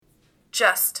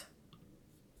Just.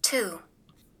 2.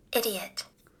 Idiot.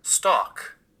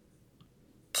 Stalk.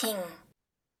 King.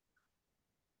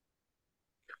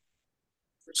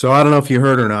 So I don't know if you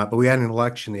heard or not, but we had an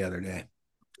election the other day.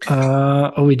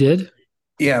 Oh, we did?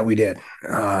 Yeah, we did.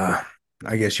 I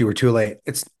guess you were too late.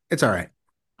 It's all right.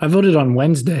 I voted on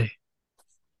Wednesday.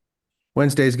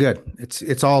 Wednesday's good.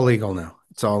 It's all legal now.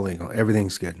 It's all legal.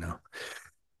 Everything's good now.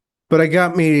 But it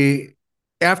got me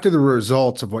after the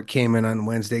results of what came in on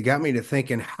Wednesday, got me to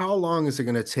thinking, how long is it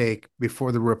going to take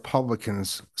before the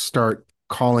Republicans start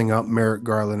calling up Merrick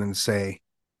Garland and say,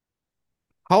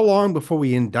 how long before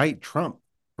we indict Trump,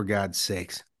 for God's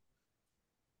sakes?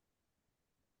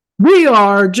 We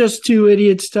are just two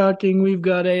idiots talking. We've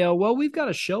got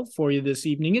a show for you this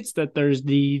evening. It's the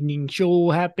Thursday evening show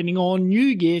happening on,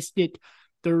 you guessed it,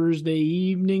 Thursday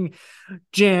evening.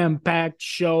 Jam-packed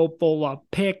show full of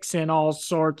picks and all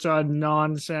sorts of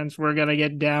nonsense. We're going to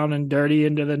get down and dirty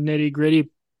into the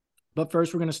nitty-gritty. But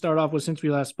first, we're going to start off with since we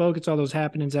last spoke. It's all those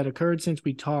happenings that occurred since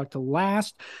we talked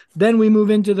last. Then we move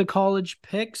into the college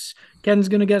picks. Ken's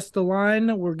going to guess the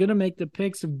line. We're going to make the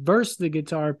picks versus the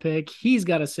guitar pick. He's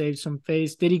got to save some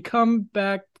face. Did he come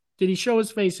back? Did he show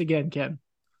his face again, Ken?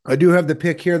 I do have the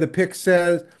pick here. The pick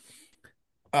says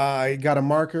he got a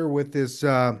marker with his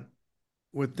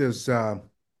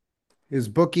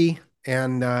bookie,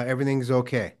 and everything's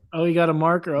okay. Oh, he got a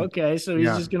marker. Okay, so he's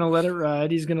just going to let it ride.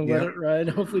 He's going to let it ride.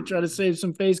 Hopefully try to save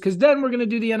some face, because then we're going to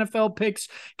do the NFL picks.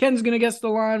 Ken's going to guess the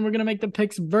line. We're going to make the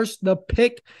picks versus the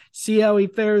pick, see how he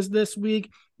fares this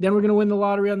week. Then we're going to win the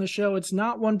lottery on the show. It's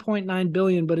not 1.9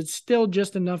 billion, but it's still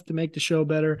just enough to make the show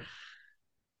better.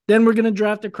 Then we're going to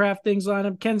draft a Craft Things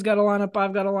lineup. Ken's got a lineup.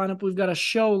 I've got a lineup. We've got a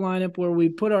show lineup where we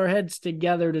put our heads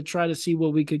together to try to see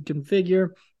what we could configure.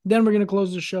 Then we're going to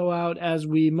close the show out as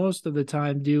we most of the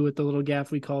time do with the little gaff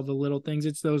we call the little things.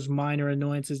 It's those minor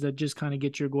annoyances that just kind of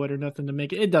get your goiter, nothing to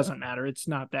make it. It doesn't matter. It's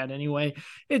not that anyway.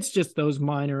 It's just those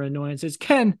minor annoyances.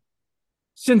 Ken,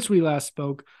 since we last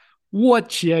spoke,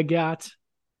 what you got?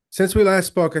 Since we last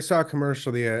spoke, I saw a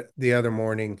commercial the other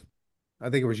morning. I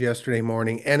think it was yesterday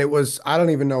morning. And it was, I don't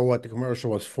even know what the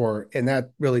commercial was for. And that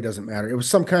really doesn't matter. It was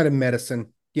some kind of medicine,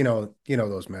 you know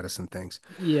those medicine things.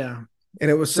 Yeah. And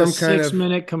it was some kind of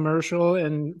 6-minute commercial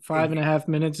and 5.5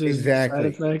 minutes is side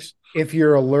effects. If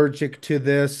you're allergic to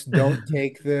this, don't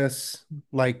take this.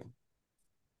 Like,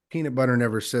 peanut butter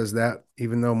never says that,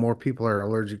 even though more people are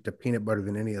allergic to peanut butter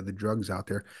than any other drugs out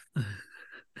there.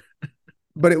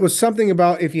 But it was something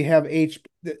about if you have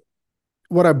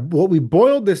what we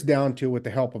boiled this down to with the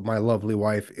help of my lovely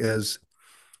wife is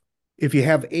if you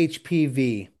have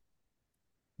HPV,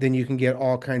 then you can get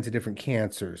all kinds of different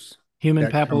cancers.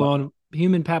 Human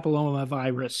papilloma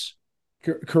virus.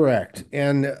 Correct.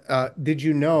 And did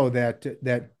you know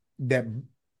that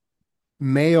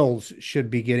males should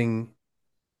be getting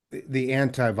the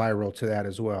antiviral to that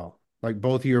as well? Like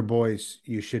both of your boys,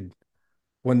 you should,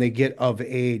 when they get of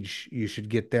age, you should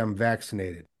get them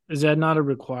vaccinated. Is that not a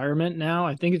requirement now?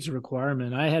 I think it's a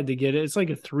requirement. I had to get it. It's like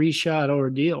a 3-shot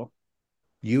ordeal.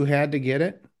 You had to get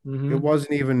it? Mm-hmm. It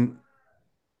wasn't even,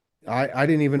 I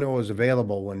didn't even know it was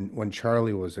available when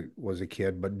Charlie was a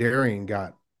kid, but Darian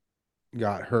got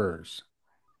hers.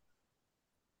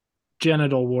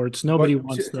 Genital warts. Nobody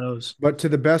wants those. But to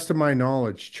the best of my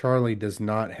knowledge, Charlie is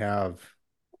not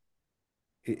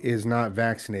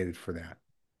vaccinated for that.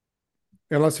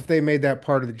 Unless if they made that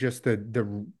part of just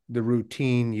the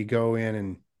routine, you go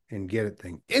in and get it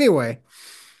thing. Anyway,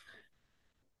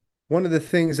 one of the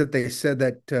things that they said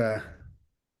that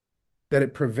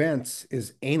it prevents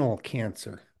is anal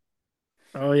cancer.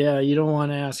 Oh yeah, you don't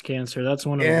want ass cancer. That's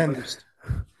one of the worst.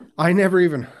 I never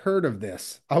even heard of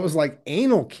this. I was like,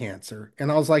 anal cancer, and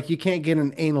I was like, you can't get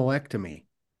an analectomy.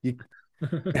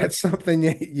 That's something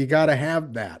you got to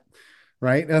have that.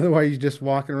 Right? Otherwise, you're just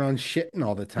walking around shitting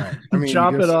all the time. I mean,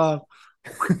 chop it off.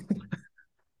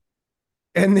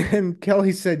 And then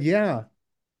Kelly said, yeah,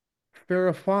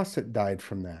 Farrah Fawcett died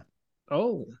from that.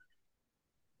 Oh.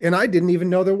 And I didn't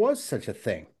even know there was such a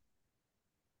thing.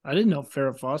 I didn't know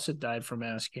Farrah Fawcett died from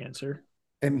ass cancer.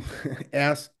 And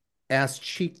ass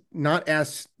cheek, not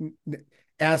ass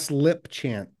lip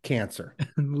cancer.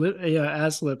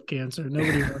 Ass lip cancer.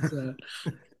 Nobody wants that.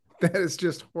 That is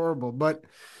just horrible. But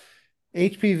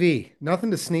HPV,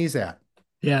 nothing to sneeze at.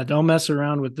 Yeah, don't mess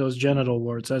around with those genital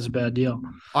warts. That's a bad deal.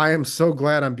 I am so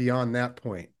glad I'm beyond that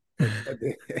point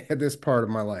at this part of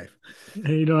my life.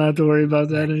 You don't have to worry about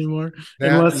that anymore,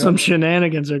 unless some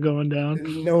shenanigans are going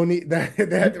down. No need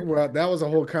that. Well, that was a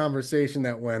whole conversation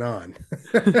that went on,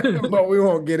 but we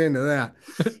won't get into that.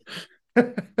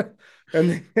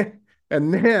 And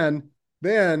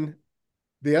then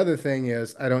The other thing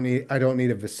is I don't need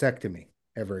a vasectomy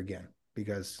ever again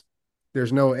because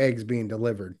there's no eggs being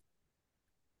delivered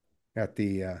at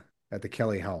the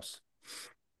Kelly house.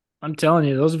 I'm telling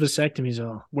you, those vasectomies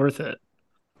are worth it.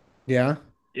 Yeah.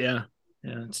 Yeah.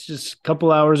 Yeah. It's just a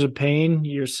couple hours of pain.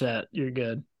 You're set. You're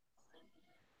good.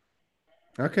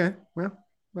 Okay. Well,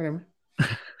 whatever.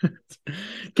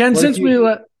 Ken, What if since we you?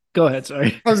 let go ahead,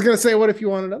 sorry. I was gonna say, what if you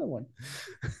want another one?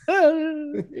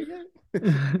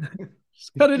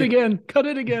 Just cut it again. Cut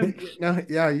it again. No,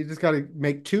 yeah, you just got to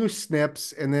make two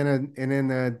snips and then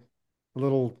a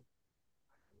little.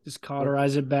 Just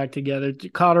cauterize it back together.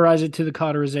 Cauterize it to the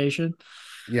cauterization.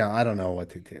 Yeah, I don't know what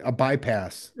to do. A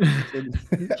bypass,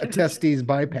 a testes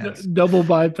bypass. Double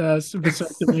bypass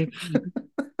vasectomy.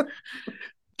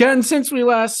 Ken, since we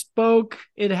last spoke,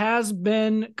 it has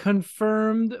been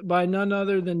confirmed by none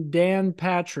other than Dan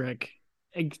Patrick.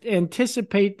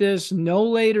 Anticipate this no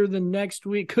later than next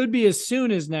week. Could be as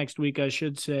soon as next week, I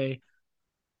should say.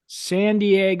 San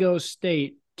Diego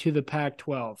State to the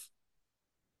Pac-12.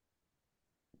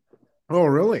 Oh,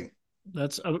 really?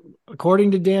 That's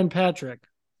according to Dan Patrick.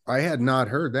 I had not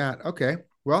heard that. Okay.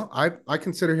 Well, I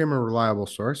consider him a reliable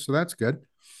source, so that's good.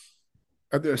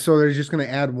 So they're just going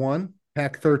to add one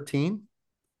Pac-13.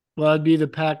 Well, it'd be the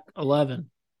Pac-11.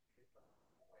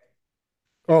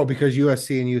 Oh, because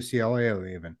USC and UCLA are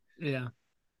leaving. Yeah.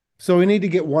 So we need to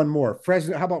get one more.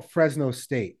 Fresno. How about Fresno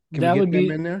State? Can That we would get them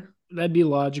be in there? that'd be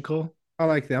logical. I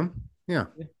like them. Yeah.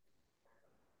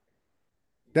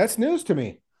 That's news to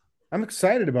me. I'm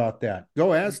excited about that.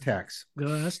 Go Aztecs.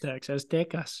 Go Aztecs,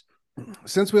 Aztecas.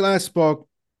 Since we last spoke,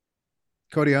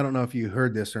 Cody, I don't know if you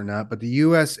heard this or not, but the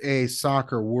USA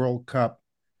Soccer World Cup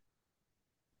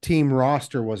team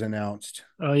roster was announced.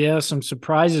 Oh yeah, some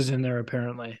surprises in there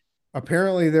apparently.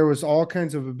 Apparently, there was all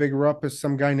kinds of a big ruckus.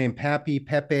 Some guy named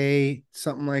Pepe,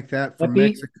 something like that, from Pepe?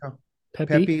 Mexico.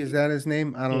 Pepe? Pepe, is that his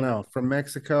name? I don't know. From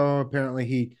Mexico.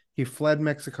 Apparently, he fled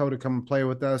Mexico to come play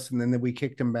with us, and then we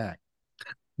kicked him back.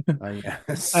 I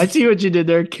guess. I see what you did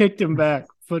there. Kicked him back.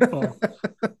 Football.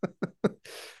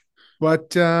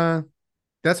 But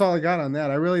that's all I got on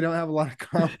that. I really don't have a lot of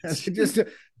comments.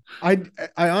 I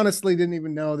honestly didn't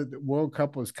even know that the World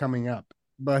Cup was coming up,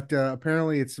 but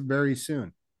apparently it's very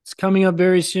soon. It's coming up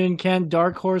very soon, Ken.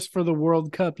 Dark horse for the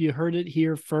World Cup. You heard it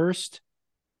here first.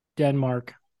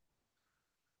 Denmark.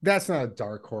 That's not a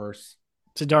dark horse.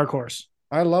 It's a dark horse.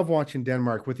 I love watching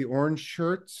Denmark with the orange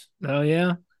shirts. Oh,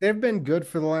 yeah? They've been good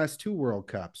for the last two World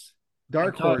Cups.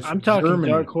 Dark horse. I'm talking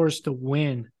Germany. dark horse to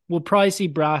win. We'll probably see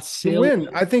Brazil. To win.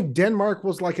 I think Denmark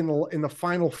was like in the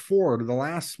final four to the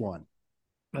last one.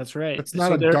 That's right. It's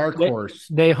not a dark horse.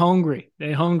 They hungry.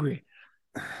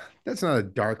 That's not a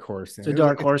dark horse. It's a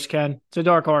dark horse, Ken. It's a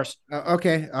dark horse.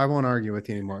 Okay, I won't argue with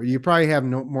you anymore. You probably have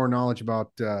more knowledge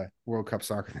about World Cup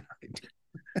soccer than I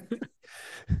do.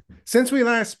 Since we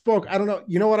last spoke, I don't know.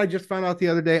 You know what I just found out the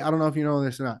other day? I don't know if you know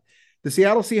this or not. The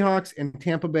Seattle Seahawks and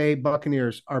Tampa Bay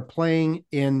Buccaneers are playing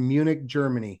in Munich,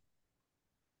 Germany,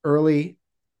 early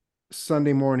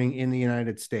Sunday morning in the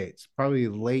United States, probably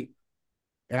late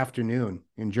afternoon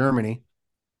in Germany.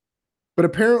 But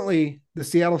apparently, the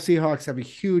Seattle Seahawks have a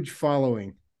huge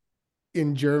following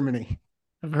in Germany.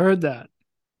 I've heard that.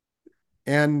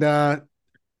 And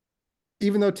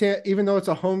even though it's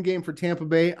a home game for Tampa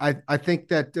Bay, I think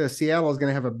that Seattle is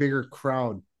going to have a bigger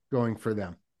crowd going for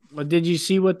them. Well, did you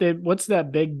see what's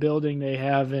that big building they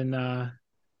have in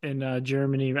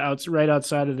Germany, right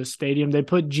outside of the stadium? They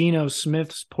put Geno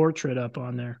Smith's portrait up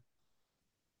on there.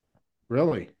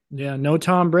 Really? Yeah, no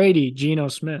Tom Brady, Geno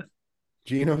Smith.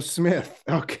 Geno Smith.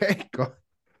 Okay. Go.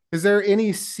 Is there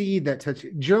any seed that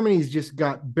touches? Germany's just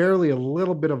got barely a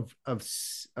little bit of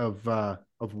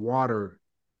water.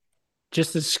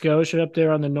 Just the Scotia up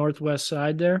there on the northwest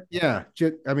side there. Yeah,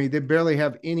 I mean they barely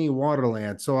have any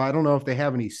waterland, so I don't know if they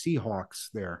have any Seahawks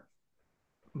there.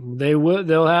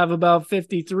 They'll have about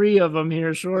 53 of them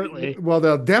here shortly. Well,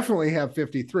 they'll definitely have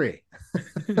 53.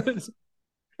 What's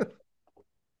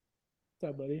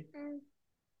up, buddy?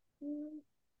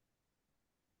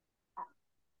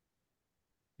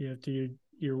 You have to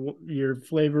your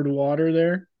flavored water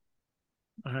there.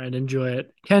 All right, enjoy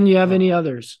it. Ken, you have any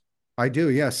others? I do,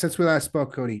 yes. Yeah. Since we last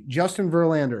spoke, Cody, Justin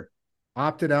Verlander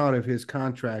opted out of his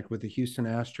contract with the Houston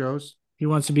Astros. He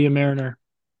wants to be a Mariner.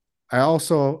 I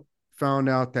also found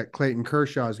out that Clayton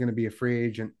Kershaw is going to be a free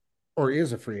agent or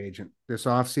is a free agent this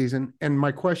offseason. And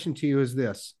my question to you is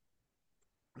this.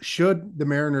 Should the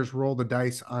Mariners roll the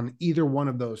dice on either one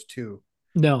of those two?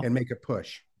 No. And make a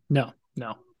push? No.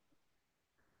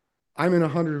 I'm in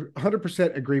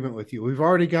 100% agreement with you. We've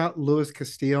already got Luis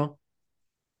Castillo.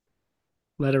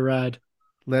 Let it ride.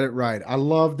 Let it ride. I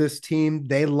love this team.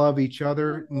 They love each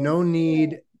other. No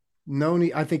need.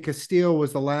 I think Castillo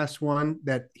was the last one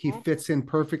that he fits in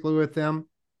perfectly with them.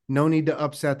 No need to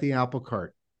upset the apple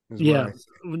cart. Yeah,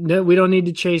 we don't need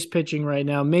to chase pitching right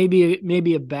now.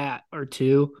 Maybe a bat or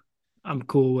two, I'm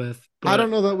cool with. But I don't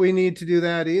know that we need to do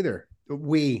that either.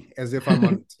 We, as if I'm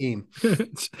on the team.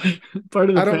 Part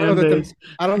of the fan base.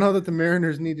 I don't know that the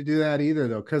Mariners need to do that either,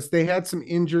 though, because they had some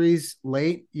injuries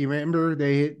late. You remember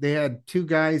they had two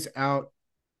guys out.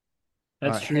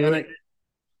 That's true.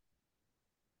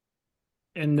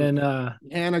 And then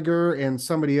Haniger and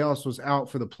somebody else was out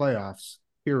for the playoffs,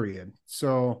 period.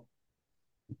 So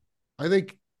I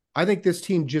think this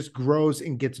team just grows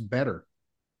and gets better.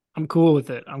 I'm cool with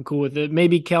it.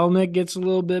 Maybe Kelenic gets a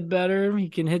little bit better. He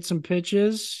can hit some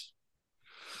pitches.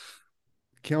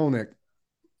 Kelenic,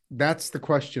 that's the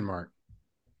question mark.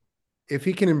 If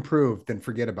he can improve, then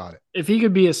forget about it. If he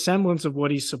could be a semblance of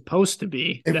what he's supposed to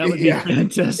be, that would be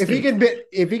fantastic.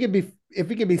 If he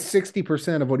could be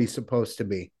 60% of what he's supposed to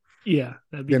be, yeah,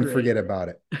 that'd be great. Forget about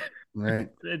it. Right.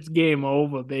 It's game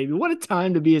over, baby. What a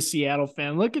time to be a Seattle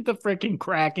fan. Look at the freaking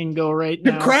Kraken go right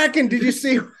now. The Kraken, did you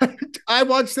see? I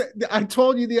watched it. I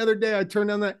told you the other day, I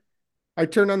turned on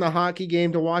the hockey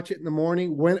game to watch it in the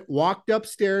morning, walked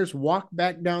upstairs, walked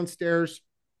back downstairs.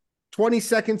 20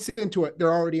 seconds into it,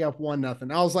 they're already up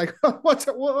 1-0. I was like, what's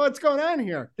going on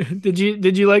here? Did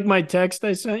you like my text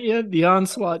I sent you? The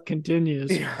onslaught continues.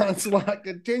 The onslaught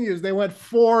continues. They went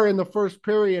 4 in the first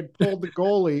period, pulled the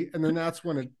goalie, and then that's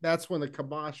when the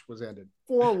kibosh was ended.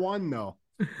 4-1 though.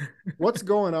 What's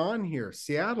going on here?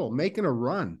 Seattle making a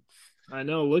run. I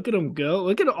know. Look at them go.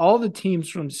 Look at all the teams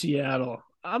from Seattle.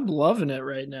 I'm loving it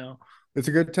right now. It's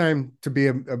a good time to be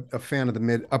a fan of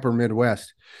the upper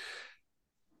Midwest.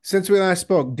 Since we last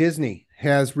spoke, Disney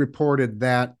has reported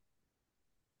that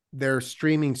their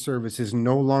streaming service is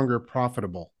no longer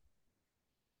profitable.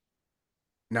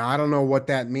 Now, I don't know what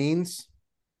that means,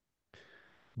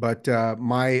 but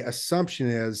my assumption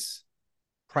is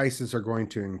prices are going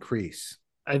to increase.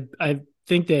 I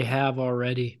think they have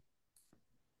already.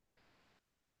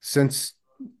 Since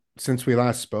we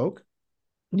last spoke?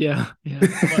 Yeah.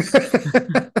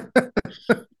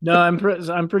 No, I'm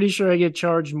pretty sure I get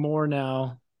charged more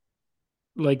now.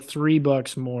 Like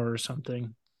 $3 more or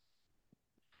something,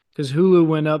 because Hulu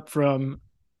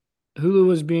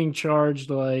was being charged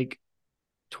like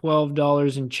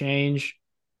 $12 and change,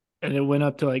 and it went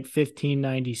up to like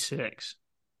 $15.96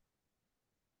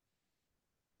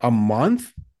 a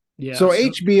month. Yeah. So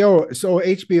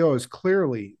HBO is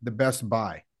clearly the best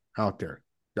buy out there.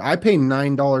 I pay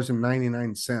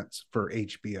 $9.99 for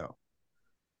HBO.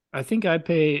 I think I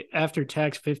pay after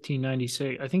tax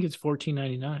 $15.96. I think it's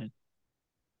 $14.99.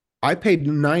 I paid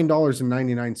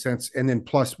 $9.99 and then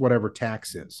plus whatever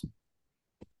tax is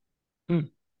for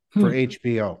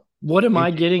HBO. What am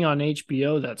I getting on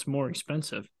HBO that's more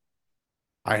expensive?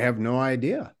 I have no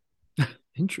idea.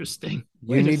 Interesting.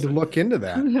 You need to look into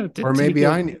that. Or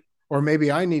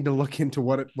maybe I need to look into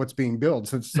what's being billed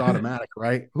since it's automatic,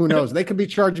 right? Who knows? They could be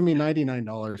charging me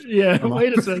 $99. Yeah,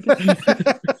 wait a second.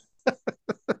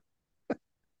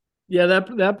 Yeah,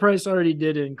 that price already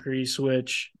did increase,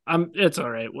 which it's all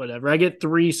right, whatever. I get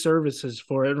 3 services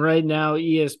for it. And right now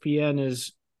ESPN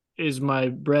is my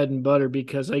bread and butter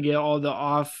because I get all the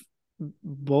off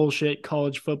bullshit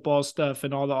college football stuff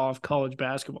and all the off college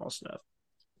basketball stuff.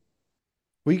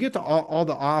 Well, you get all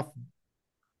the off.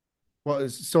 Well,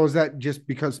 so is that just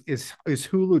because is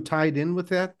Hulu tied in with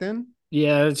that then?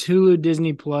 Yeah, it's Hulu,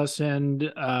 Disney Plus, and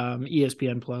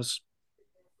ESPN Plus.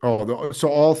 Oh, so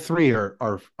all 3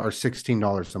 are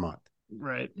 $16 a month.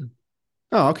 Right.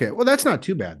 Oh, okay. Well, that's not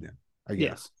too bad then, I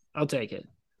guess. Yeah, I'll take it.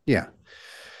 Yeah.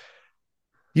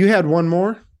 You had one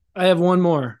more? I have one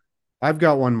more. I've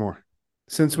got one more.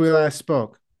 Since we last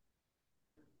spoke,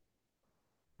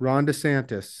 Ron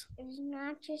DeSantis. It's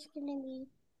not just going to be.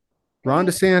 Ron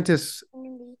DeSantis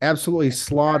absolutely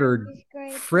slaughtered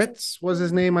Fritz was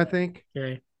his name, I think,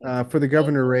 for the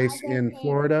governor race in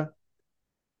Florida.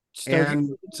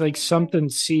 It's like something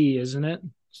C, isn't it?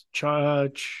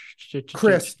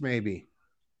 Chris, maybe.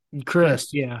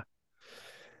 Chris, yeah.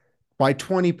 By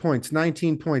 20 points,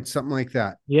 19 points, something like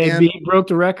that. Yeah, he broke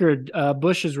the record,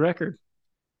 Bush's record.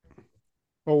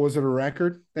 Oh, was it a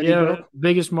record?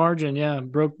 Biggest margin. Yeah,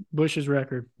 broke Bush's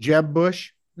record. Jeb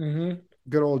Bush. Mm-hmm.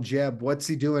 Good old Jeb. What's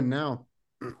he doing now?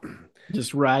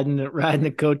 Just riding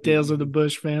the coattails of the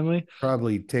Bush family.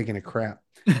 Probably taking a crap.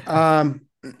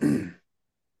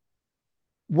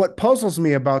 What puzzles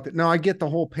me about that? Now I get the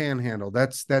whole panhandle.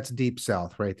 That's deep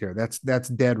south right there. That's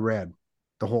dead red,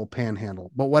 the whole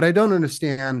panhandle. But what I don't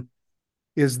understand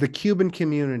is the Cuban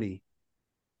community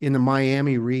in the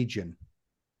Miami region.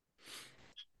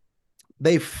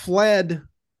 They fled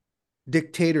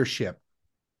dictatorship.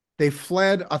 They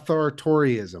fled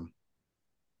authoritarianism.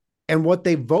 And what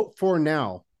they vote for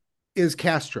now is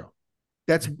Castro.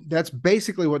 That's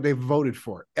basically what they voted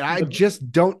for. And I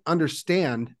just don't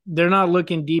understand. They're not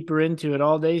looking deeper into it.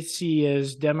 All they see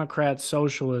is Democrat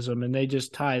socialism, and they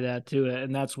just tie that to it,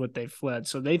 and that's what they fled.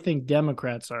 So they think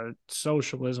Democrats are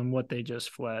socialism, what they just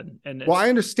fled. And well, I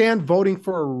understand voting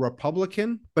for a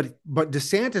Republican, but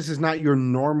DeSantis is not your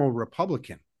normal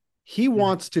Republican. He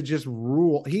wants to just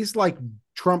rule. He's like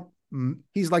Trump.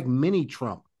 He's like mini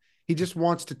Trump. He just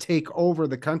wants to take over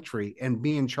the country and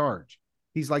be in charge.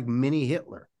 He's like mini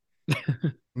Hitler,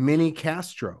 mini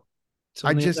Castro.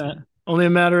 Only a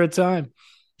matter of time.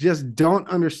 Just don't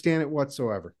understand it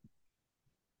whatsoever.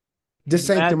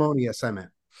 Desanctimonious, I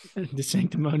meant.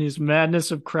 Desanctimonious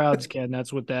madness of crowds, Ken.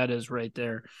 That's what that is right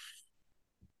there.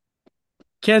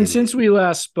 Ken, since we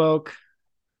last spoke,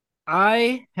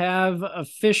 I have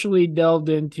officially delved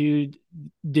into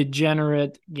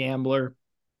degenerate gambler.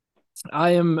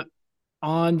 I am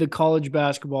on the college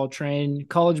basketball train.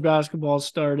 College basketball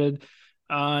started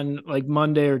on like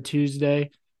Monday or Tuesday,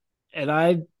 and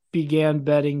I began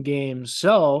betting games.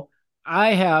 So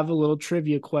I have a little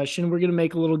trivia question. We're going to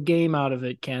make a little game out of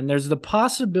it, Ken. There's the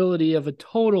possibility of a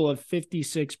total of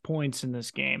 56 points in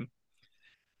this game.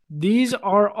 These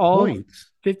are all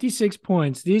 56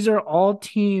 points. These are all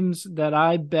teams that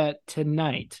I bet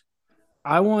tonight.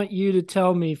 I want you to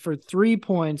tell me for 3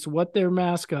 points what their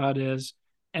mascot is,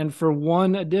 and for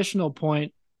 1 additional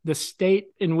point, the state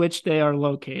in which they are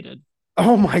located.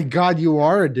 Oh my God, you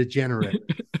are a degenerate.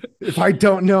 If I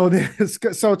don't know this.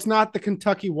 So it's not the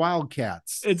Kentucky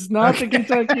Wildcats. It's not the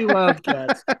Kentucky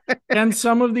Wildcats. And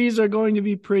some of these are going to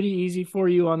be pretty easy for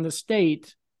you on the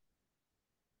state.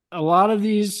 A lot of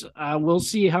these, we'll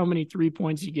see how many 3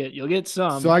 points you get. You'll get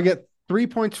some. So I get 3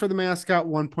 points for the mascot,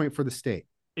 1 point for the state.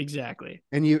 Exactly.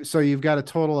 And you've got a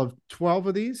total of 12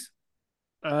 of these?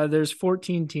 There's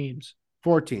 14 teams.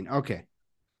 14. Okay.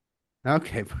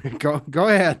 Go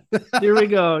ahead. Here we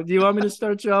go. Do you want me to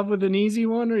start you off with an easy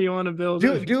one, or you want to build?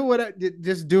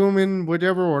 Just do them in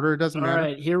whatever order. It doesn't matter. All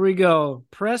right, here we go.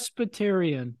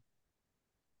 Presbyterian.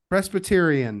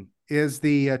 Presbyterian is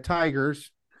the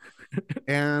Tigers,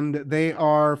 and they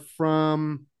are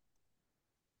from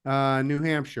New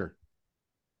Hampshire.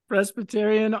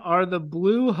 Presbyterian are the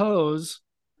Blue Hose,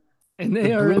 and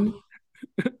they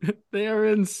are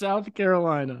in South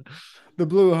Carolina. The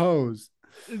Blue Hose.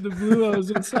 The Blue Hose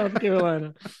in South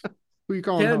Carolina. Who you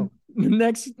calling home?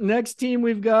 Next team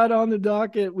we've got on the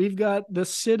docket, we've got the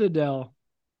Citadel.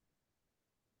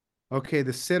 Okay,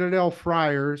 the Citadel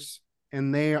Friars,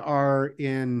 and they are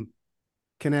in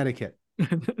Connecticut.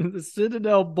 The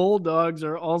Citadel Bulldogs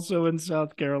are also in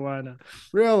South Carolina.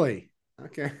 Really?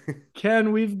 Okay.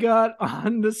 Ken, we've got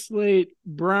on the slate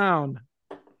Brown.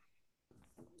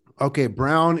 Okay,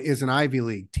 Brown is an Ivy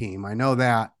League team. I know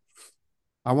that.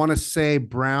 I want to say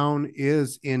Brown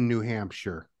is in New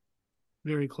Hampshire.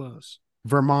 Very close.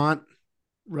 Vermont.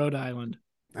 Rhode Island.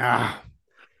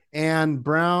 And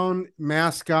Brown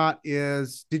mascot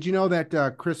is, did you know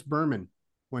that Chris Berman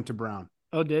went to Brown?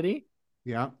 Oh, did he?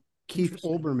 Yeah. Keith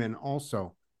Olbermann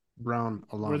also Brown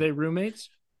alum. Were they roommates?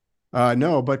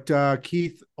 No, but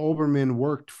Keith Olbermann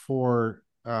worked for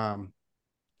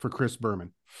Chris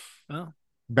Berman. Oh.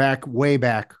 Way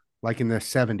back, like in the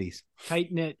 70s.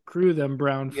 Tight-knit crew, them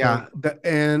Brown folk. Yeah,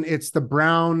 and it's the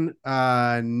Brown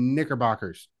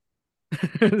Knickerbockers.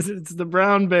 It's the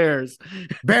Brown Bears.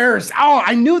 Bears. Oh,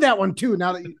 I knew that one too.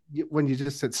 Now that when you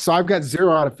just said, so I've got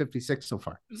 0 out of 56 so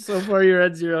far. So far, you're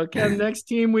at 0. Ken, next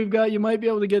team we've got, you might be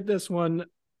able to get this one.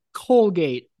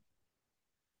 Colgate.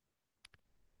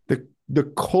 The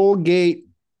Colgate,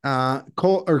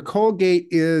 Colgate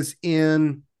is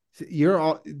in.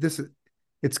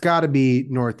 It's got to be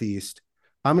Northeast.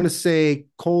 I'm going to say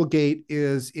Colgate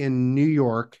is in New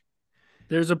York.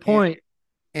 There's a point.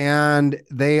 And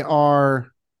they are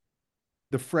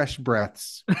the Fresh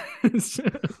Breaths.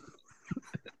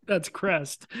 That's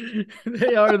Crest.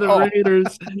 They are the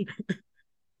Raiders.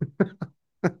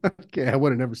 Okay, I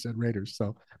would have never said Raiders.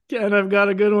 So, Ken, I've got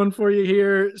a good one for you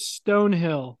here.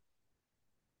 Stonehill.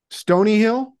 Stony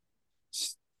Hill?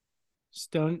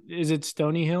 Is it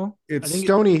Stony Hill? It's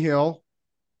Stony Hill.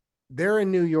 They're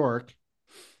in New York.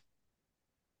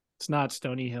 It's not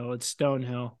Stony Hill. It's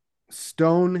Stonehill.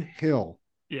 Stone Hill.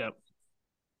 Yep.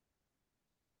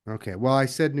 Okay. Well, I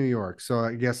said New York, so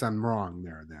I guess I'm wrong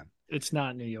there then. It's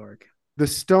not New York. The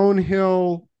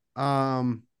Stonehill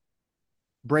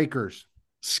Breakers.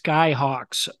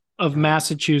 Skyhawks of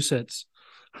Massachusetts.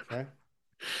 Okay.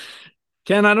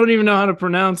 Ken, I don't even know how to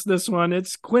pronounce this one.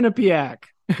 It's Quinnipiac.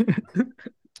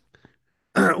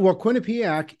 Well,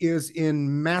 Quinnipiac is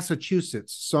in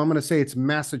Massachusetts, so I'm going to say it's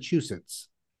Massachusetts.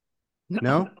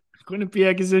 No?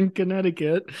 Quinnipiac is in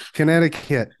Connecticut.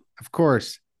 Connecticut, of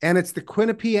course. And it's the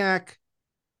Quinnipiac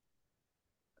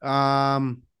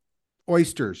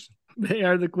oysters. They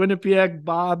are the Quinnipiac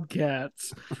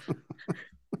Bobcats.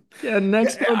 Yeah,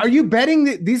 next one. Are you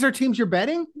betting these are teams you're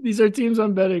betting? These are teams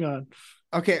I'm betting on.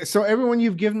 Okay, so everyone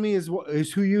you've given me is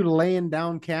who you laying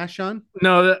down cash on?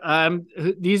 No,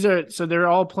 these are so they're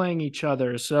all playing each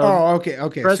other. So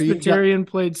okay. Presbyterian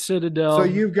played Citadel. So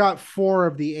you've got 4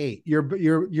 of the 8.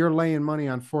 You're laying money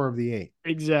on 4 of the 8.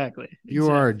 Exactly. You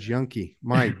are a junkie.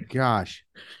 My gosh.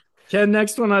 Ken,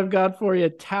 next one I've got for you,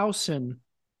 Towson.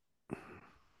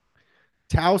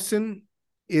 Towson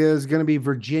is going to be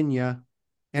Virginia,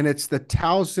 and it's the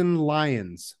Towson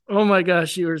Lions. Oh my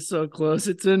gosh, you were so close.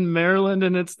 It's in Maryland,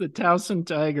 and it's the Towson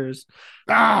Tigers.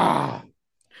 Ah!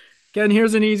 Ken,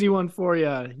 here's an easy one for you.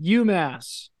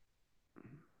 UMass.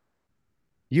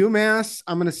 UMass,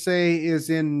 I'm going to say, is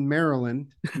in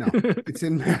Maryland. No, it's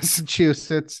in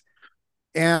Massachusetts.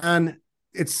 And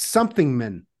it's something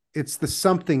men. It's the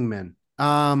something men.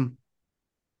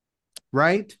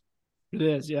 Right? It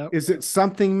is, yeah. Is it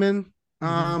something men?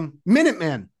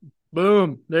 Minutemen.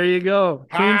 Boom. There you go.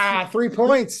 3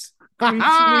 points. Queen sweep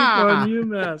on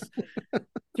UMass.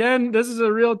 Ken, this is a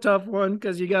real tough one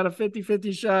because you got a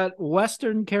 50-50 shot.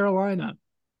 Western Carolina.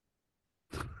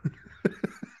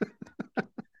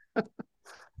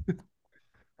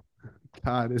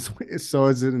 God, is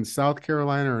it in South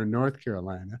Carolina or North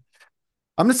Carolina?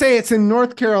 I'm going to say it's in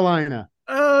North Carolina.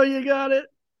 Oh, you got it.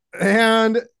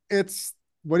 And it's,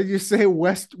 what did you say?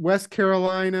 West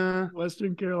Carolina?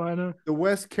 Western Carolina. The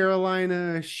West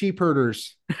Carolina sheep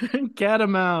herders.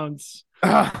 Catamounts.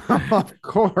 Of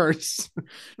course.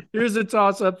 Here's a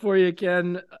toss up for you,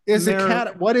 Ken.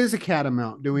 What is a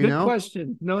catamount? Do we know? Good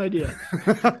question. No idea.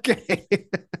 Okay.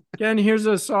 Ken, here's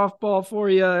a softball for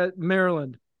you,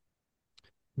 Maryland.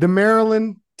 The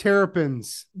Maryland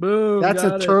Terrapins. Boom. That's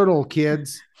a turtle,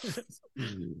 kids.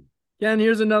 Ken,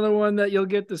 here's another one that you'll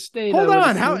get the state. Hold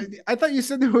on. I thought you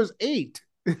said there was 8.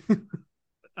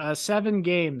 7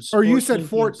 games. Or you said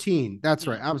 14. Games. That's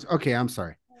right. I'm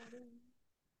sorry.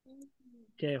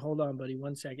 Okay, hold on, buddy.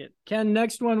 1 second. Ken,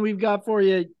 next one we've got for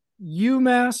you,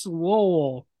 UMass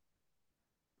Lowell.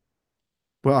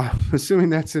 Well, I'm assuming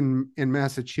that's in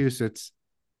Massachusetts.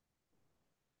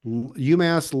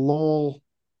 UMass Lowell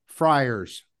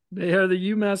Friars. They are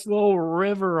the UMass Lowell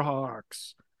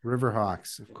Riverhawks.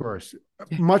 Riverhawks, of course.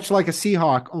 Much like a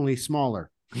Seahawk, only smaller.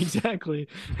 Exactly.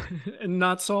 And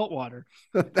not saltwater.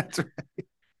 That's right.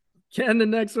 Ken, the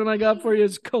next one I got for you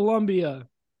is Columbia.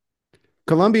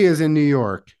 Columbia is in New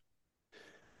York.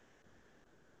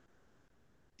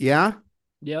 Yeah?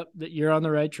 Yep, you're on the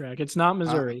right track. It's not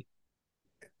Missouri.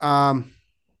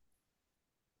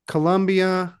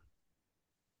 Columbia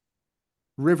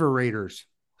River Raiders.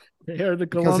 They are the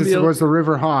Columbia. Because it was the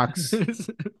River Hawks.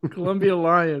 Columbia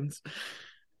Lions.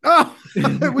 Oh,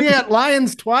 we had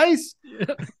Lions twice?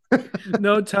 Yeah.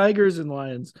 No, Tigers and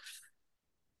Lions.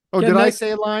 Oh, Ken, did I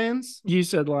say Lions? You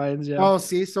said Lions, yeah. Oh,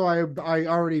 see, so I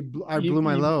blew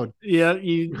my load. Yeah,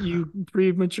 you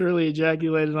prematurely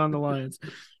ejaculated on the Lions.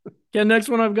 Okay, next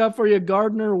one I've got for you,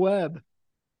 Gardner Webb.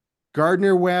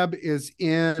 Gardner Webb is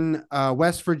in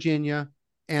West Virginia,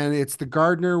 and it's the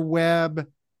Gardner Webb.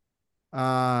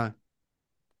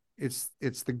 It's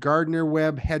the Gardner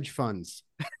Webb hedge funds.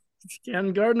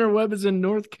 And Gardner Webb is in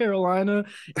North Carolina,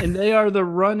 and they are the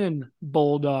Runnin'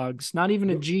 Bulldogs. Not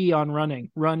even a G on running.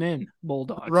 Run-in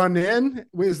Bulldogs. Run in?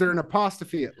 Is there an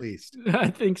apostrophe at least? I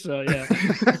think so, yeah.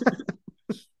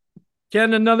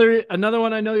 Ken, another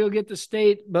one I know you'll get the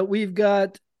state, but we've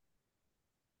got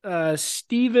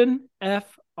Stephen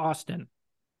F. Austin.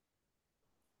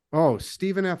 Oh,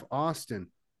 Stephen F. Austin.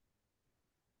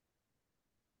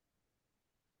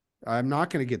 I'm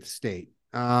not going to get the state.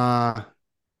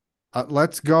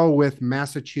 Let's go with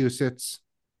Massachusetts.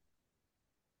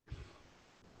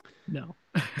 No.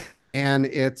 And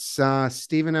it's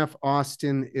Stephen F.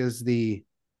 Austin is the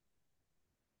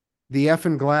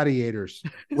effing Gladiators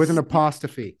with an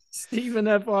apostrophe. Stephen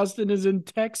F. Austin is in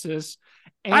Texas.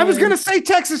 I was going to say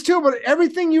Texas too, but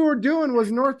everything you were doing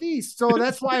was Northeast. So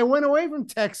that's why I went away from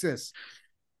Texas.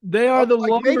 They are the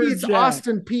Lumberjacks. Maybe it's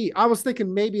Austin P. I was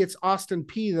thinking maybe it's Austin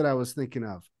P that I was thinking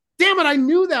of. Damn it, I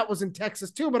knew that was in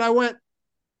Texas too, but I went,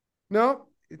 no.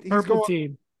 Purple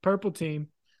team.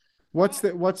 What's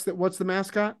the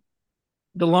mascot?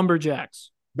 The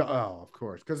Lumberjacks. Oh, of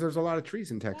course, because there's a lot of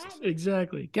trees in Texas.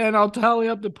 Exactly. Ken, I'll tally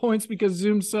up the points because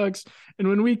Zoom sucks. And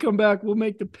when we come back, we'll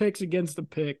make the picks against the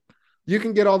pick. You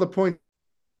can get all the points.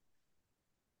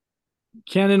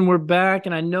 Kenan, we're back,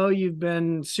 and I know you've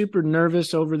been super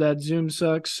nervous over that Zoom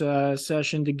sucks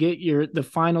session to get the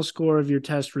final score of your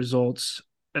test results.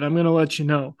 And I'm going to let you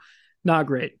know, not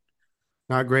great.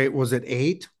 Not great. Was it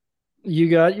 8? You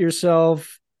got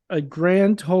yourself a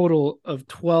grand total of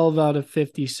 12 out of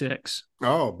 56.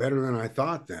 Oh, better than I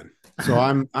thought then. So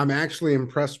I'm actually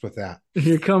impressed with that.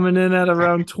 You're coming in at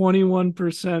around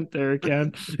 21% there,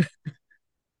 Ken.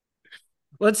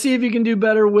 Let's see if you can do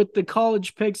better with the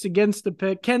college picks against the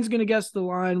pick. Ken's going to guess the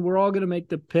line. We're all going to make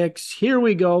the picks. Here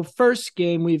we go. First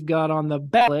game we've got on the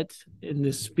ballot in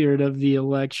the spirit of the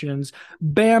elections.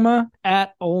 Bama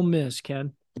at Ole Miss,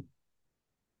 Ken.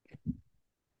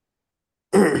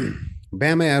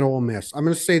 Bama at Ole Miss. I'm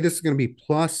going to say this is going to be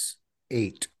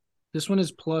 +8. This one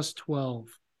is +12.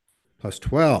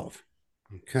 +12.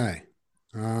 Okay.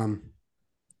 I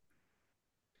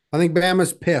think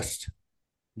Bama's pissed.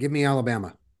 Give me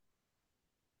Alabama.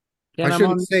 Ken, I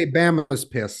shouldn't say Bama's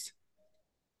pissed.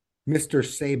 Mr.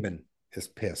 Saban is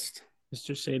pissed.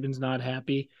 Mr. Saban's not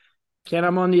happy. Ken,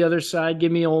 I'm on the other side.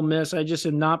 Give me Ole Miss. I just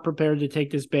am not prepared to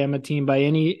take this Bama team by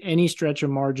any stretch of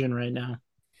margin right now.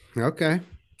 Okay.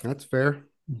 That's fair.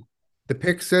 The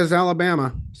pick says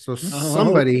Alabama. So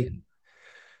somebody.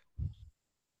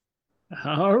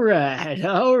 All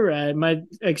right. My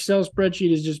Excel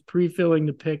spreadsheet is just pre-filling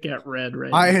the pick at red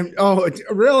right I now. am. Oh,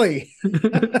 really?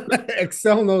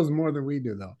 Excel knows more than we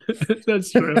do, though.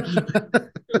 That's true.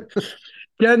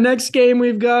 Yeah, next game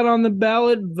we've got on the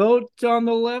ballot. Vote on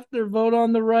the left or vote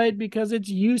on the right because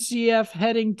it's UCF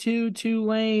heading to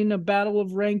Tulane, a battle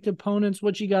of ranked opponents.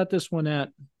 What you got this one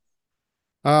at?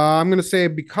 I'm going to say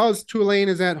because Tulane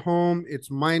is at home, it's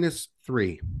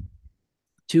 -3.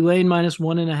 Tulane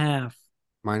 -1.5.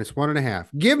 -1.5.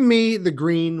 Give me the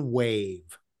green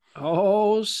wave.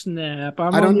 Oh, snap.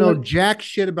 I don't know jack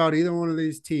shit about either one of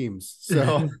these teams.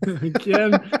 So,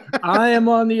 Ken, I am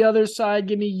on the other side.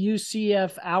 Give me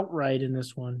UCF outright in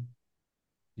this one.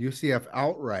 UCF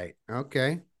outright.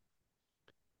 Okay.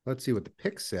 Let's see what the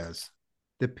pick says.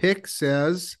 The pick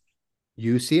says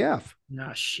UCF.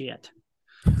 Nah, shit.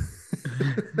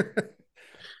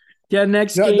 Yeah,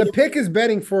 next game. The pick is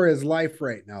betting for his life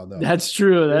right now, though. That's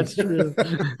true.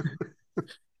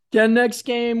 Yeah, next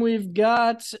game we've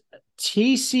got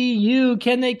TCU.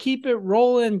 Can they keep it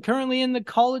rolling? Currently in the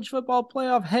college football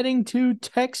playoff, heading to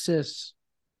Texas.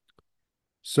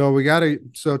 So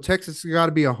Texas has got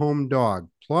to be a home dog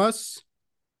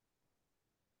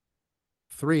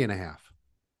 +3.5.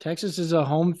 Texas is a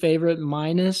home favorite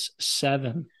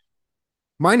 -7.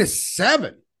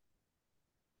 -7.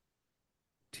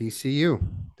 TCU.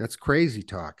 That's crazy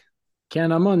talk.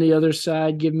 Ken, I'm on the other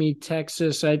side. Give me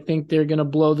Texas. I think they're going to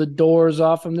blow the doors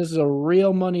off them. This is a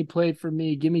real money play for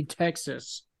me. Give me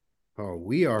Texas. Oh,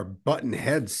 we are button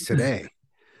heads today.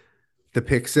 The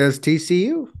pick says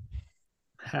TCU.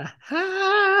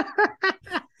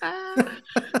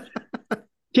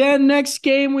 Ken, next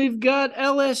game we've got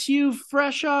LSU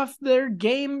fresh off their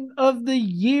game of the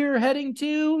year heading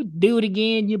to do it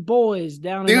again, you boys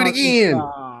down in Arkansas. Again.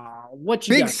 What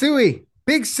you got?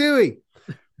 Big Suey.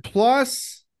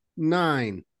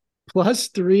 +9.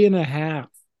 +3.5.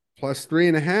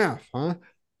 +3.5, huh?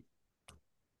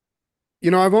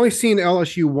 You know, I've only seen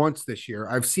LSU once this year.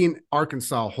 I've seen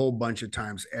Arkansas a whole bunch of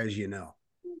times, as you know,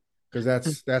 because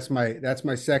that's my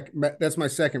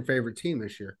second favorite team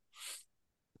this year.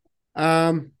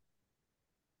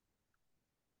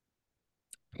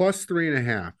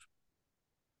 +3.5.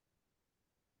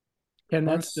 And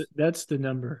that's the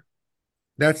number.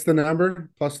 That's the number,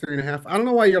 +3.5. I don't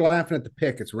know why you're laughing at the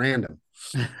pick. It's random.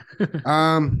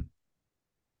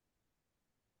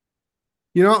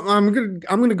 You know, I'm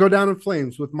gonna go down in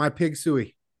flames with my Pig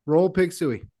Suey. Roll Pig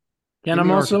Suey. And I'm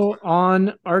also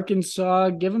on Arkansas.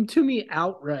 Give them to me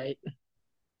outright.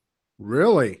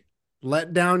 Really?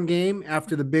 Letdown game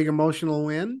after the big emotional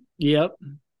win? Yep.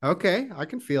 Okay, I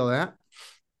can feel that.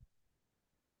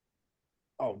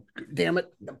 Oh, damn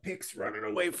it. The pick's running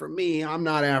away from me. I'm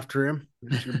not after him.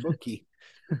 It's your bookie.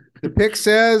 The pick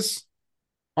says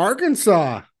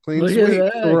Arkansas. Clean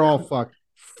sweep. We're all fucked.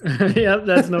 Yep,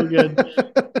 that's no good.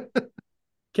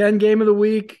 Ken, game of the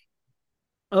week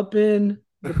up in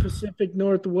the Pacific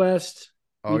Northwest.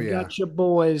 You've got your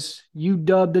boys.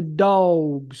 UW the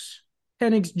Dogs.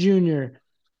 Penix Jr.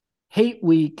 Hate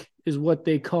Week is what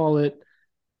they call it.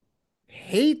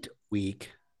 Hate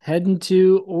Week? Heading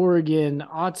to Oregon,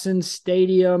 Autzen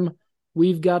Stadium.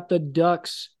 We've got the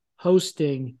Ducks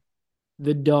hosting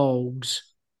the Dogs.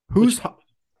 Who's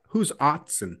Who's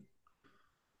Otson?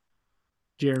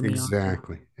 Jeremy.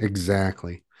 Exactly.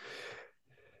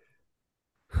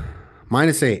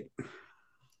 -8.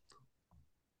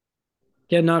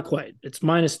 Yeah, not quite. It's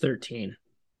 -13.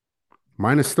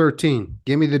 -13.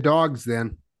 Give me the dogs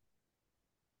then.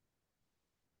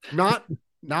 Not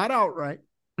outright.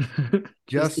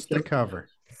 Just to cover.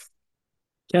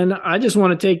 Ken, I just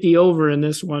want to take the over in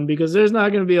this one because there's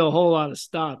not going to be a whole lot of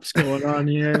stops going on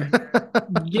here.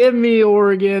 Give me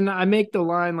Oregon. I make the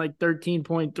line like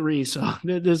 13.3, so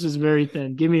this is very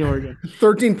thin. Give me Oregon.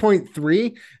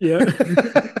 13.3? Yeah.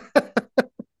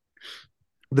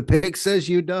 The pick says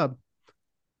UW.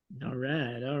 All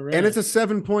right. And it's a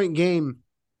 7-point game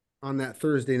on that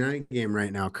Thursday night game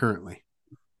right now, currently.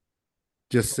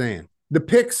 Just saying. The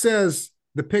pick says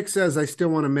I still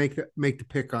want to make the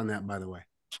pick on that, by the way.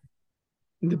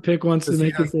 The pick wants to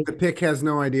make the pick. The pick has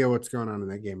no idea what's going on in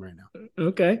that game right now.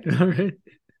 Okay. All right.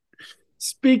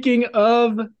 Speaking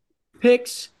of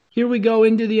picks, here we go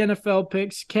into the NFL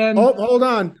picks. Ken. Oh, hold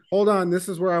on. This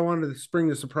is where I wanted to spring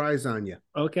the surprise on you.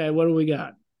 Okay, what do we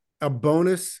got? A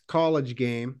bonus college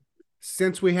game.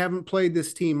 Since we haven't played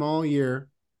this team all year,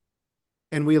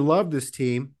 and we love this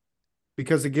team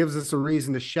because it gives us a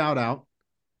reason to shout out,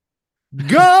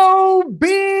 "Go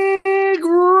Big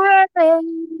Red!"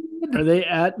 Are they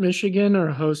at Michigan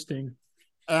or hosting?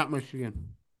 At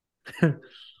Michigan.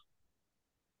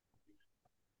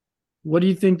 What do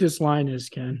you think this line is,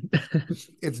 Ken?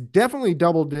 It's definitely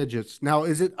double digits. Now,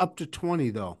 is it up to 20,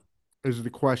 though? Is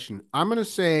the question. I'm going to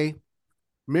say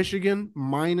Michigan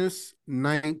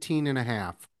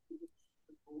 -19.5.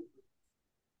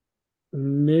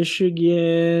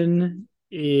 Michigan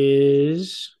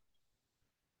is...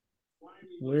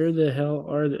 Where the hell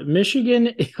are they?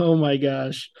 Michigan? Oh, my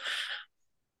gosh.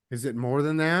 Is it more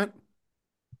than that?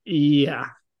 Yeah.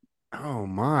 Oh,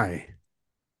 my.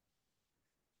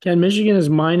 Ken, Michigan is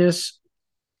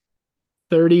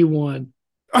 -31.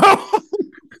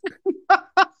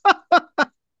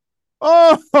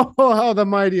 Oh, how the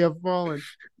mighty have fallen.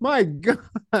 My gosh,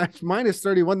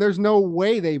 -31. There's no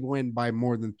way they win by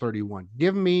more than 31.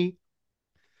 Give me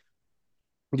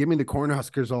the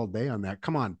Cornhuskers all day on that.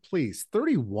 Come on, please.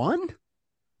 31?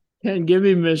 Ken, give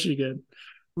me Michigan.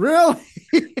 Really?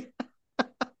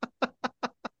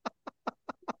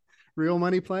 Real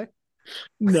money play?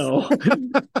 No.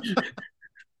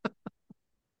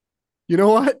 You know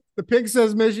what? The pig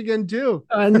says Michigan too.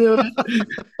 I knew it.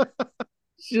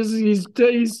 He's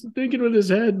thinking with his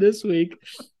head this week.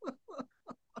 It's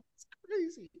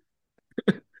crazy.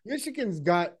 Michigan's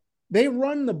they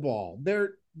run the ball.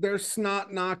 They're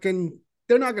snot knocking.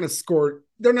 They're not going to score.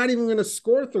 They're not even going to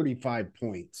score 35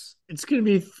 points. It's going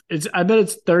to be I bet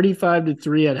it's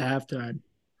 35-3 at halftime.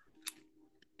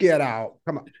 Get out.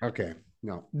 Come on. Okay.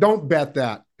 No, don't bet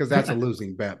that because that's a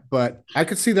losing bet. But I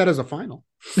could see that as a final.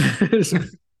 That's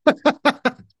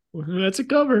a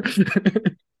cover.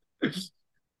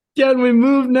 Can we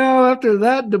move now after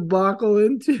that debacle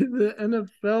into the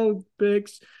NFL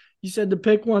picks? You said the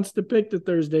pick wants to pick the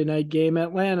Thursday night game.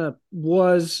 Atlanta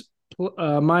was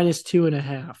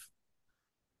 -2.5.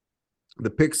 The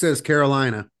pick says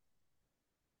Carolina.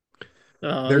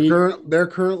 They're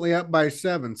currently up by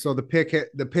 7, so the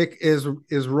pick is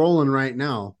rolling right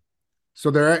now. So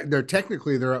they're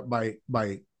technically up by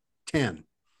 10.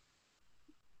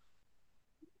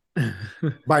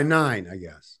 By 9, I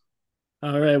guess.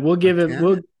 All right, we'll give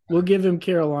him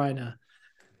Carolina.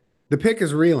 The pick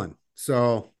is reeling,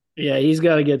 so yeah, he's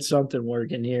got to get something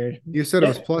working here. You said it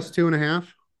was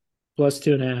 +2.5.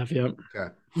 +2.5. Yep.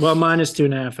 Okay. Well,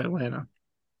 -2.5 Atlanta.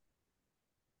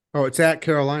 Oh, it's at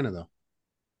Carolina though.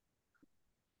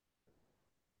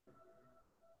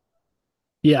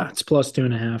 Yeah, it's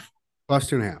 +2.5.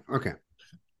 +2.5. Okay.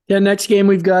 Yeah, next game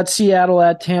we've got Seattle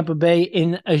at Tampa Bay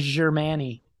in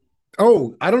Germany.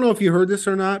 Oh, I don't know if you heard this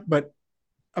or not, but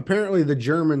apparently the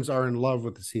Germans are in love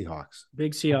with the Seahawks.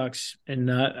 Big Seahawks.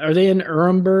 And are they in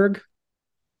Nuremberg?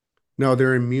 No,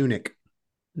 they're in Munich.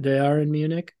 They are in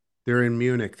Munich? They're in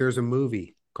Munich. There's a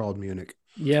movie called Munich.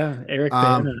 Yeah, Eric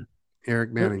Bana.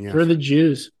 Eric Bana, yeah. For the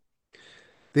Jews.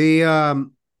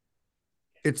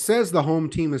 It says the home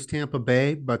team is Tampa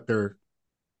Bay, but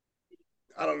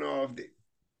I don't know if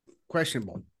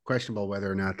questionable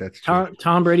whether or not that's true.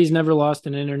 Tom Brady's never lost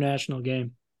an international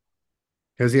game.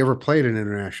 Has he ever played an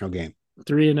international game?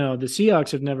 3-0. The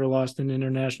Seahawks have never lost an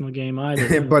international game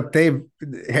either. But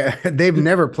they've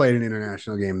never played an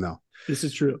international game though. This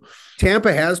is true.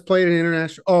 Tampa has played an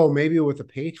international. Oh, maybe with the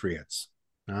Patriots,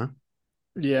 huh?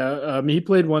 Yeah, he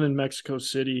played one in Mexico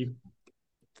City.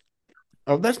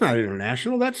 Oh, that's not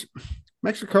international.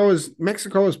 Mexico is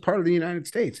part of the United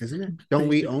States, isn't it? Don't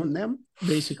we own them?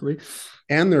 Basically.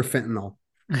 And their fentanyl.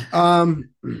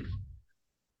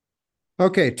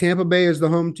 Okay, Tampa Bay is the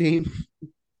home team.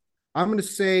 I'm going to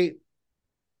say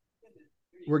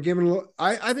we're giving a little.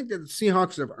 I think that the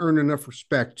Seahawks have earned enough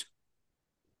respect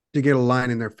to get a line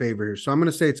in their favor here. So I'm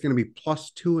going to say it's going to be plus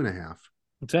 2.5.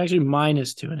 It's actually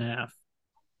minus 2.5.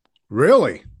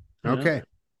 Really? Yeah. Okay.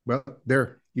 Well,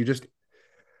 you just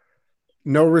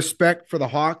no respect for the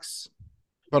Hawks,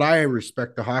 but I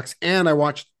respect the Hawks. And I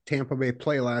watched Tampa Bay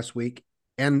play last week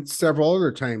and several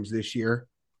other times this year.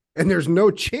 And there's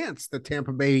no chance that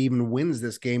Tampa Bay even wins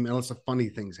this game unless funny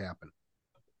things happen.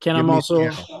 Ken, I'm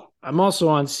also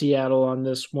on Seattle on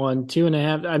this one.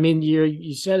 2.5. I mean,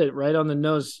 you said it right on the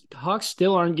nose. Hawks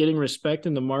still aren't getting respect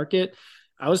in the market.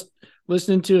 I was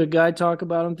listening to a guy talk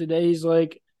about him today. He's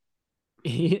like,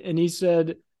 he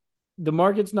said the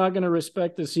market's not going to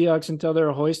respect the Seahawks until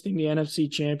they're hoisting the NFC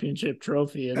Championship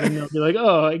trophy, and then they'll be like,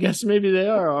 oh, I guess maybe they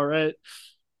are all right.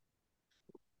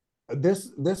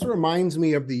 This reminds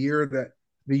me of the year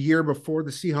before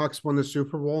the Seahawks won the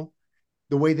Super Bowl,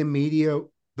 the way the media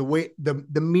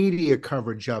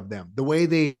coverage of them, the way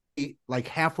they, like,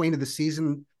 halfway into the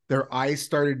season, their eyes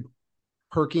started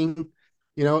perking,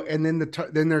 and then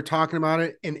they're talking about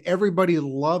it, and everybody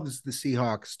loves the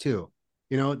Seahawks too.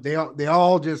 They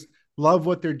all just love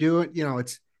what they're doing.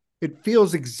 It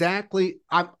feels exactly.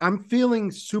 I'm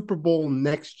feeling Super Bowl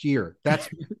next year. That's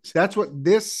what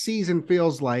this season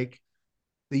feels like.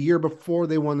 The year before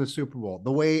they won the Super Bowl, the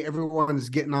way everyone's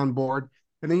getting on board,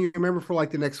 and then you remember for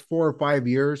like the next 4 or 5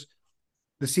 years,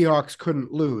 the Seahawks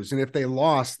couldn't lose, and if they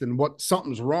lost, then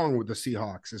something's wrong with the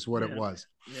Seahawks is what it was.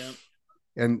 Yeah,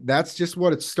 and that's just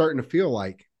what it's starting to feel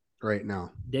like right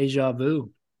now. Deja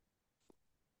vu.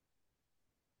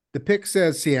 The pick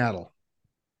says Seattle.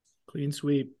 Clean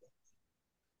sweep.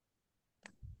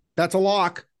 That's a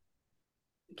lock.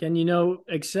 Ken,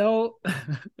 Excel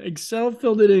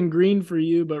filled it in green for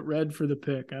you, but red for the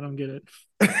pick. I don't get it.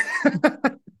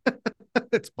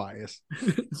 It's bias.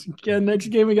 Ken, next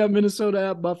game we got Minnesota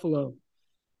at Buffalo.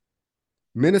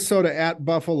 Minnesota at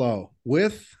Buffalo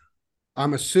with,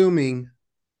 I'm assuming,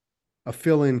 a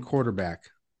fill-in quarterback.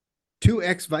 2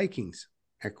 ex-Vikings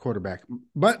at quarterback.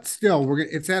 But still,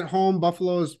 it's at home.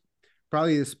 Buffalo's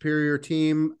probably the superior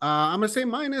team. I'm going to say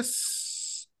minus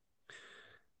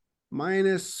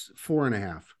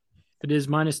 4.5. It is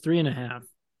minus 3.5.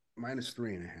 Minus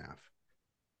 3.5.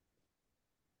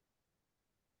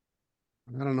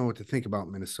 I don't know what to think about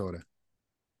Minnesota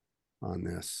on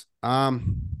this.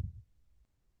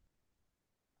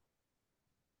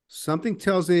 Something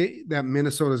tells me that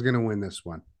Minnesota is going to win this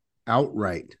one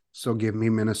outright. So give me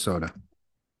Minnesota.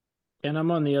 And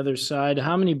I'm on the other side.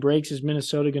 How many breaks is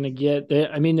Minnesota going to get?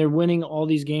 They're winning all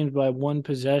these games by 1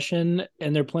 possession,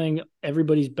 and they're playing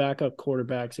everybody's backup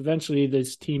quarterbacks. Eventually,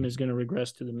 this team is going to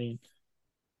regress to the mean.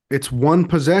 It's 1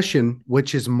 possession,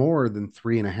 which is more than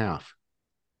 3.5.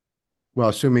 Well,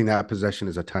 assuming that possession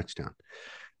is a touchdown.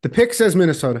 The pick says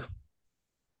Minnesota.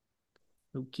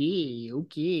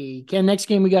 Okay. Ken, next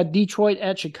game we got Detroit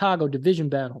at Chicago, division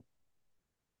battle.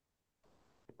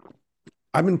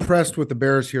 I'm impressed with the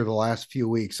Bears here the last few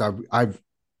weeks. I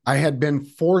had been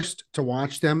forced to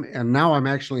watch them, and now I'm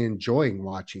actually enjoying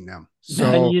watching them.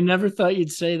 So you never thought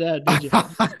you'd say that, did you?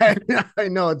 I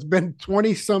know it's been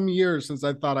 20 some years since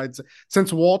I thought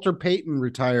since Walter Payton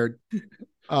retired,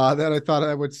 that I thought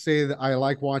I would say that I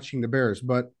like watching the Bears,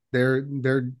 but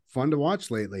they're fun to watch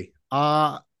lately.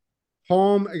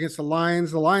 Home against the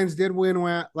Lions. The Lions did win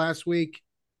last week.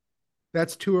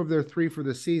 That's 2 of their 3 for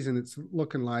the season. It's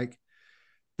looking like.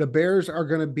 The Bears are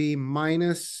going to be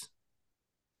minus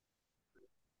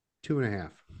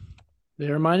 2.5.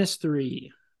 They're minus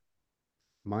 3.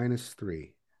 Minus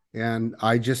 3. And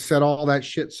I just said all that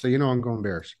shit, so I'm going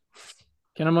Bears.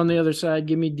 Ken, I'm on the other side.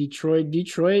 Give me Detroit.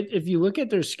 Detroit, if you look at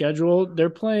their schedule,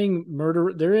 they're playing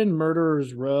they're in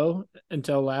Murderer's Row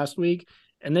until last week,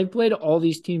 and they've played all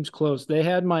these teams close. They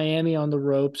had Miami on the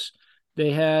ropes.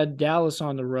 They had Dallas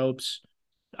on the ropes.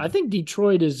 I think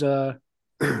Detroit is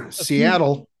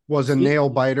Seattle was a nail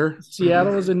biter.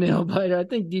 Seattle was a nail biter. I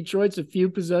think Detroit's a few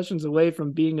possessions away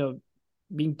from being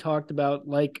talked about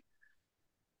like,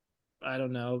 I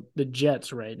don't know, the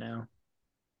Jets right now.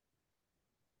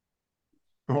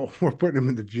 Oh, we're putting them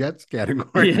in the Jets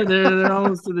category. Yeah, they're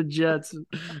almost to the Jets.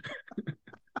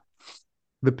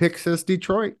 The pick says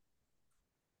Detroit.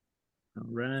 All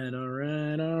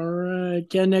right.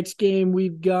 Ken, next game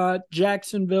we've got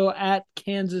Jacksonville at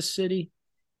Kansas City.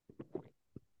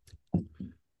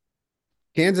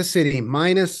 Kansas City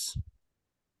minus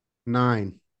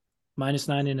 9. Minus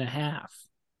 9.5.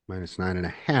 Minus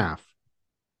 9.5.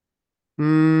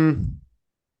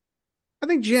 I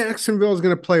think Jacksonville is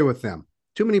going to play with them.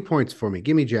 Too many points for me.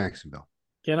 Give me Jacksonville.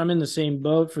 Ken, I'm in the same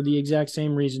boat for the exact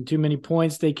same reason. Too many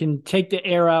points. They can take the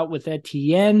air out with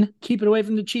Etienne, keep it away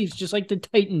from the Chiefs, just like the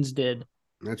Titans did.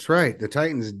 That's right. The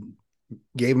Titans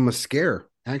gave him a scare.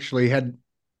 Actually had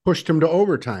pushed him to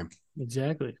overtime.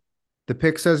 Exactly. The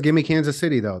pick says, give me Kansas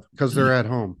City, though, because they're at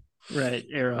home. Right.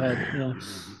 Arrowhead. Yeah.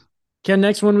 Ken,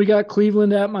 next one, we got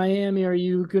Cleveland at Miami. Are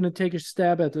you going to take a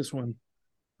stab at this one?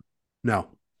 No.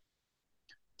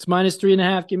 It's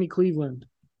 -3.5. Give me Cleveland.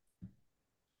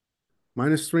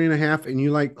 -3.5, and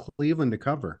you like Cleveland to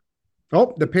cover.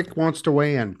 Oh, the pick wants to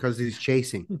weigh in because he's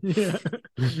chasing. Yeah.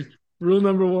 Rule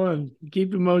number 1,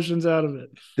 keep emotions out of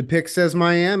it. The pick says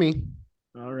Miami.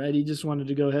 All right. He just wanted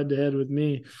to go head-to-head with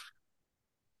me.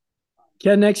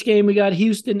 Ken, next game, we got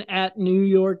Houston at New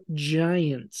York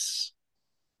Giants.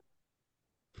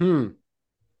 Thought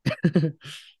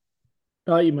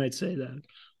Thought you might say that.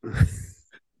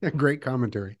 Great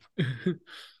commentary.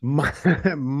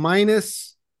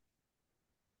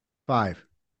 -5.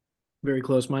 Very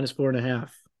close,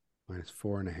 -4.5.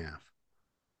 -4.5.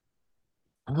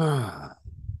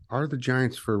 Are the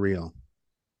Giants for real?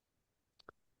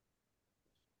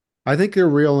 I think they're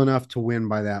real enough to win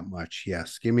by that much.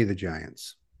 Yes. Give me the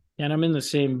Giants. And I'm in the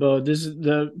same boat. This is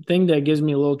the thing that gives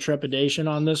me a little trepidation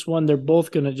on this one. They're both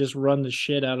going to just run the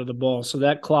shit out of the ball. So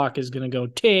that clock is going to go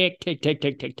tick, tick, tick,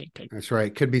 tick, tick, tick, tick. That's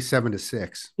right. Could be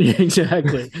 7-6.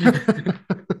 Exactly.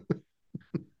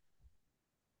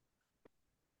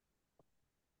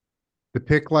 The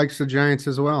pick likes the Giants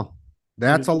as well.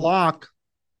 That's a lock.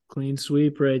 Clean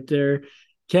sweep right there.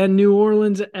 Ken, New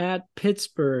Orleans at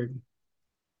Pittsburgh.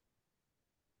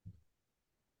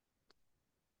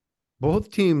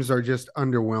 Both teams are just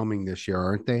underwhelming this year,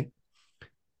 aren't they?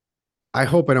 I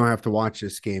hope I don't have to watch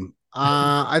this game.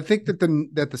 I think that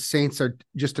the Saints are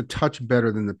just a touch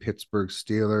better than the Pittsburgh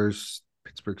Steelers.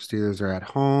 Pittsburgh Steelers are at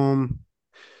home.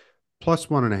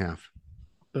 +1.5.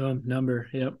 Boom, number.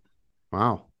 Yep.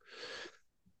 Wow.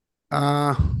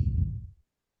 I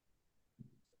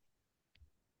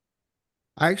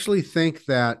actually think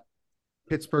that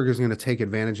Pittsburgh is going to take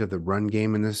advantage of the run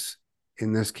game in this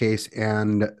case,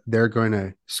 and they're going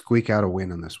to squeak out a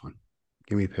win on this one.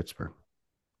 Give me Pittsburgh.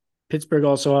 Pittsburgh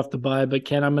also off the bye, but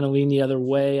Ken, I'm going to lean the other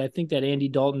way. I think that Andy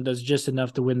Dalton does just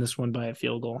enough to win this one by a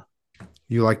field goal.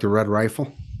 You like the Red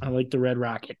Rifle? I like the Red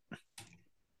Rocket.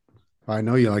 I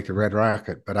know you like the Red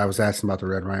Rocket, but I was asking about the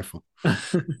Red Rifle.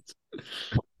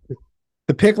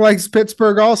 The pick likes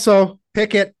Pittsburgh also.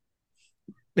 Pick it.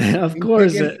 Of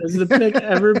course. Has the pick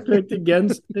ever picked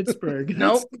against Pittsburgh?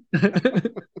 Nope.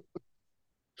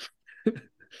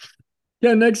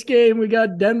 Yeah, next game, we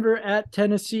got Denver at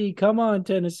Tennessee. Come on,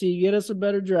 Tennessee. Get us a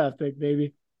better draft pick,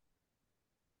 baby.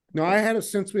 No, I had it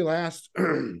since we last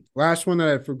one that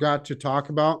I forgot to talk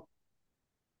about,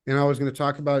 and I was going to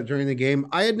talk about it during the game.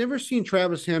 I had never seen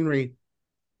Travis Henry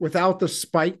without the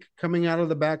spike coming out of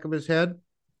the back of his head.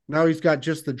 Now he's got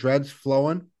just the dreads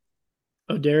flowing.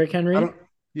 Oh, Derrick Henry?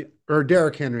 Or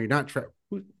Derrick Henry, not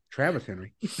Travis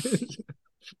Henry.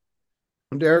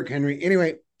 Derrick Henry.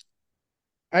 Anyway,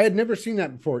 I had never seen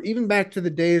that before, even back to the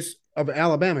days of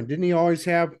Alabama. Didn't he always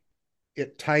have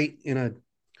it tight in a,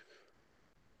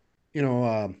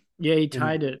 yeah, he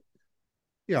tied it.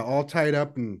 Yeah, all tied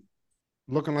up and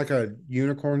looking like a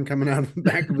unicorn coming out of the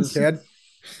back of his head.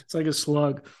 It's like a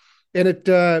slug. And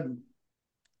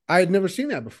I had never seen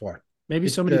that before. Maybe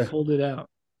somebody pulled it out.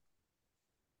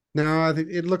 No, I think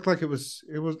it looked like it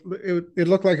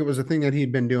looked like it was a thing that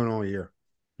he'd been doing all year.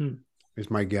 Is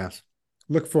my guess.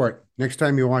 Look for it next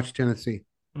time you watch Tennessee.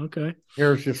 Okay.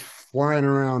 Hair's just flying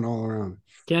around all around.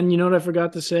 Ken, you know what I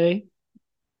forgot to say?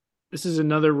 This is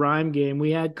another rhyme game.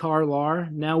 We had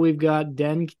Carlar. Now we've got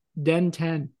Den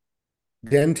 10.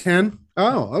 Den 10?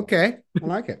 Oh, okay. I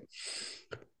like it.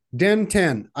 Den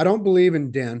 10. I don't believe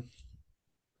in Den,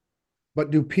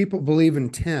 but do people believe in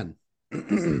 10?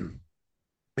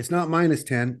 It's not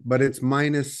 -10, but it's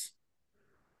 -2.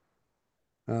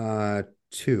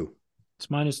 It's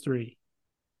 -3.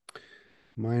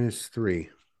 -3.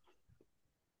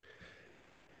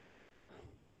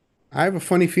 I have a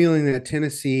funny feeling that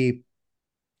Tennessee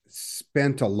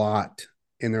spent a lot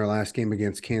in their last game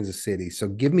against Kansas City. So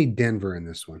give me Denver in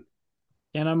this one.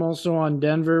 And I'm also on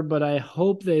Denver, but I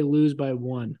hope they lose by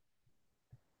 1.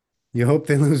 You hope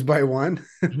they lose by 1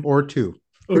 or 2?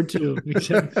 Or 2.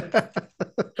 Exactly.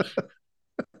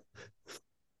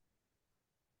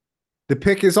 The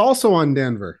pick is also on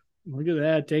Denver. Look at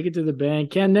that. Take it to the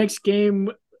bank. Ken, next game,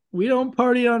 we don't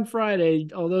party on Friday,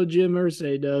 although Jim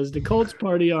Irsay does. The Colts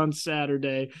party on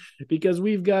Saturday because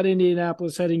we've got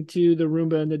Indianapolis heading to the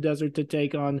Roomba in the desert to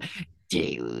take on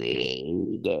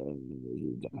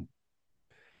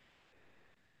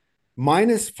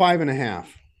 -5.5.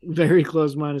 Very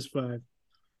close, -5.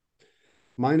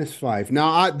 -5.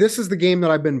 Now, this is the game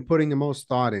that I've been putting the most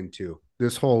thought into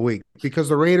this whole week because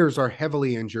the Raiders are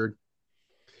heavily injured.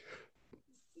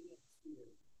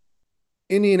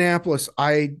 Indianapolis,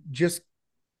 I just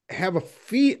have a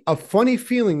funny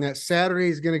feeling that Saturday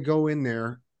is going to go in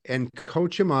there and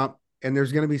coach him up, and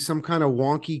there's going to be some kind of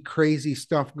wonky, crazy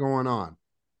stuff going on.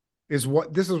 This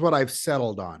is what I've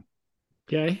settled on.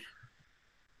 Okay.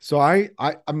 So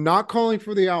I'm not calling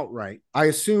for the outright. I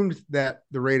assumed that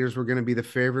the Raiders were going to be the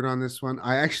favorite on this one.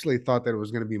 I actually thought that it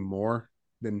was going to be more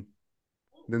than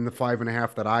the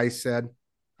 5.5 that I said.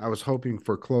 I was hoping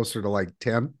for closer to like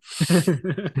 10.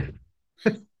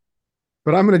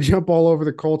 But I'm going to jump all over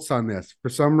the Colts on this. For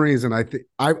some reason,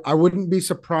 I wouldn't be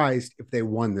surprised if they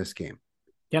won this game.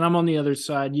 And I'm on the other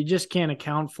side. You just can't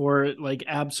account for it. Like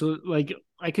absolute. Like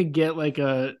I could get like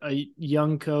a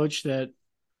young coach that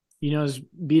has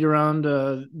beat around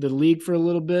the league for a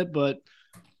little bit, but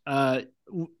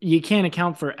you can't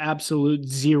account for absolute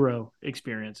zero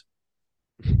experience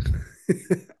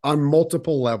on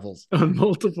multiple levels. On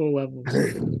multiple levels.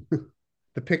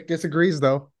 The pick disagrees,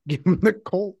 though. Give him the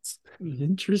Colts.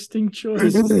 Interesting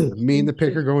choice. Me and the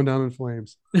pick are going down in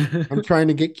flames. I'm trying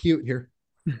to get cute here.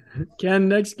 Ken,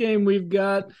 next game we've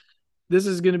got. This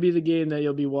is going to be the game that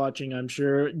you'll be watching, I'm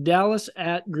sure. Dallas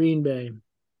at Green Bay.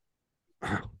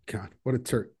 Oh, God, what a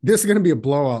turn. This is going to be a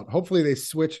blowout. Hopefully they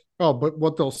switch. Oh, but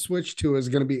what they'll switch to is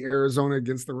going to be Arizona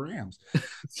against the Rams.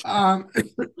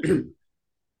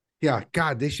 Yeah,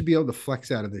 God, they should be able to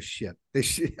flex out of this shit. They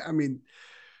should. I mean,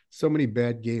 so many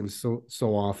bad games so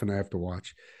often I have to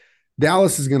watch.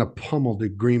 Dallas is going to pummel the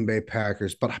Green Bay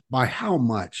Packers, but by how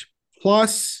much?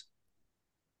 +6.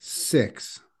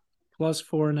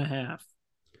 +4.5.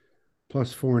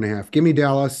 +4.5. Give me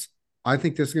Dallas. I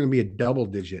think this is going to be a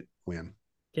double-digit win.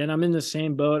 And I'm in the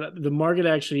same boat. The market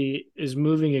actually is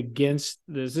moving against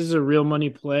this. This is a real money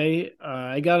play.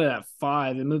 I got it at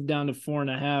 5. It moved down to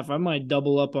 4.5. I might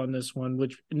double up on this one,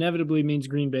 which inevitably means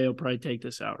Green Bay will probably take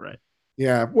this outright.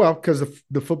 Yeah, well, because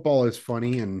the football is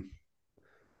funny and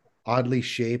oddly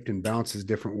shaped and bounces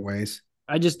different ways.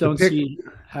 I just don't see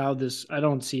how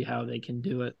they can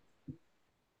do it.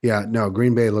 Yeah, no,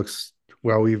 Green Bay looks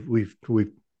well. We've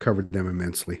covered them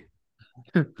immensely.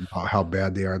 How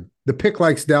bad they are. The pick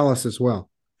likes Dallas as well.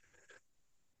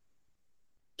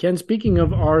 Ken, speaking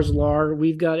of Lar,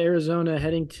 we've got Arizona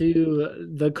heading to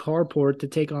the carport to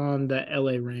take on the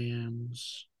LA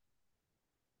Rams.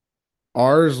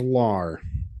 Lar.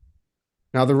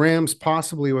 Now the Rams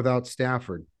possibly without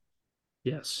Stafford.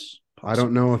 Yes. Possibly. I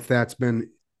don't know if that's been.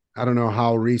 I don't know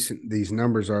how recent these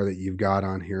numbers are that you've got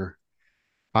on here.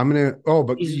 I'm gonna. Oh,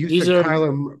 but you said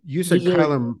Kyler. You said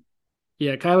Kyler.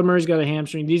 Yeah, Kyler Murray's got a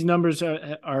hamstring. These numbers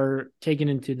are taking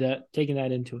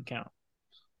that into account.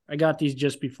 I got these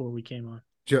just before we came on.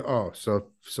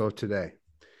 So today.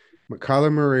 But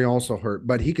Kyler Murray also hurt,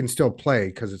 but he can still play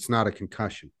because it's not a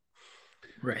concussion.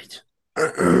 Right.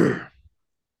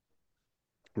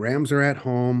 Rams are at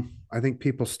home. I think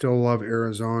people still love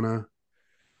Arizona.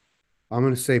 I'm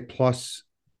going to say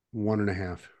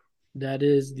 +1.5. That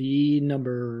is the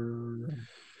number.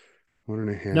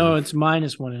 1.5. No, it's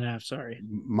 -1.5. Sorry.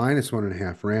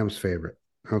 -1.5. Rams favorite.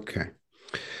 Okay.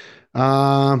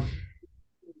 I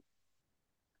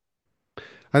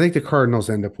think the Cardinals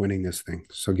end up winning this thing.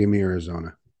 So give me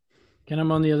Arizona. Ken,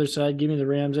 I'm on the other side. Give me the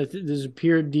Rams. This is a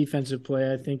pure defensive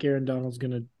play. I think Aaron Donald's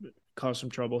going to cause some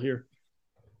trouble here.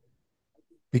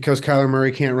 Because Kyler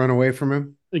Murray can't run away from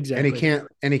him. Exactly.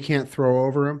 And he can't throw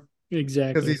over him.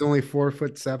 Exactly. Because he's only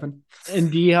 4'7".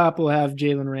 And D-Hop will have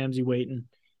Jalen Ramsey waiting.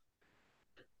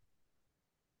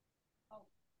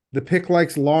 The pick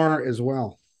likes Lar as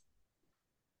well.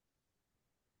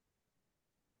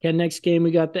 Okay, next game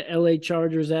we got the LA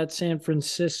Chargers at San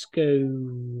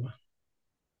Francisco.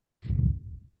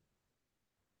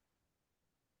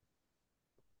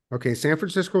 Okay, San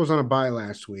Francisco was on a bye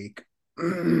last week.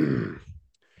 And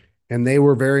they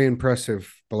were very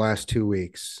impressive the last 2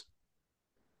 weeks.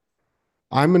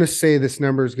 I'm going to say this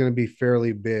number is going to be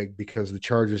fairly big because the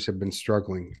Chargers have been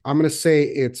struggling. I'm going to say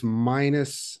it's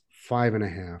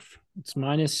 -5.5. It's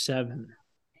 -7.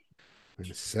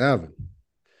 -7.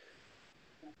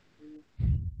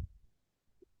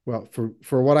 Well,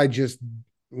 for what I just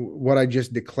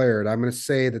declared, I'm going to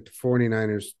say that the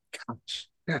 49ers, gosh,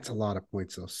 that's a lot of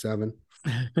points though. 7.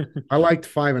 I liked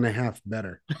 5.5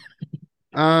 better.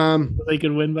 They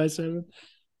could win by 7.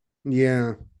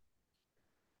 Yeah.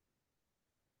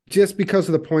 Just because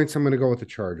of the points, I'm going to go with the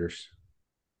Chargers.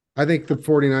 I think the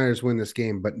 49ers win this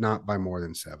game, but not by more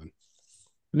than 7.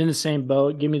 I'm in the same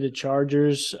boat. Give me the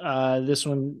Chargers. This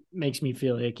one makes me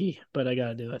feel icky, but I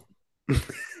gotta do it.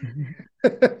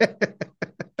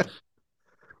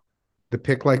 The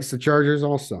pick likes the Chargers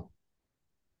also.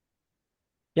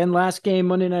 Again, last game,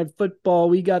 Monday Night Football,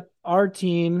 we got our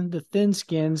team, the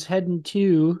Thinskins, heading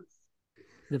to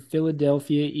the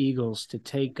Philadelphia Eagles to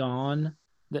take on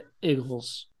the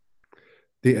Eagles.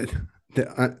 The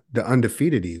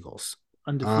undefeated Eagles.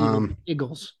 Undefeated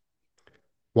Eagles.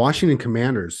 Washington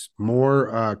Commanders,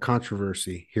 more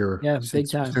controversy here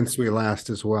since we last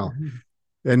as well.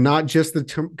 And not just the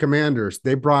Commanders.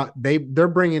 They're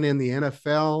bringing in the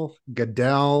NFL,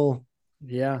 Goodell.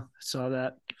 Yeah, I saw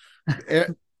that.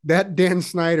 That Dan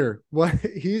Snyder,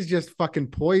 he's just fucking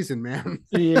poison, man.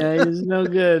 Yeah, he's no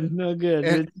good. No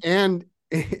good. And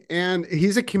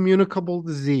he's a communicable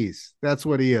disease. That's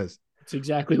what he is. That's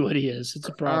exactly what he is. It's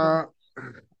a problem.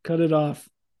 Cut it off.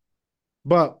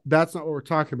 But that's not what we're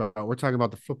talking about. We're talking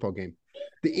about the football game.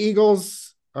 The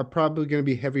Eagles are probably going to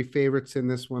be heavy favorites in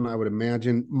this one, I would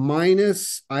imagine.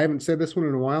 I haven't said this one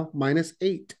in a while,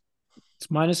 -8. It's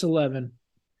 -11.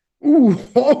 Ooh,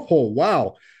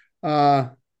 wow.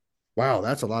 Wow,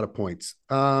 that's a lot of points.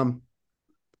 Give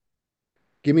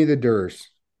me the Durs.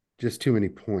 Just too many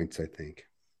points, I think.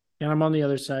 And I'm on the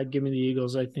other side. Give me the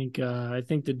Eagles. I think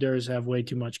the Durs have way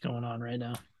too much going on right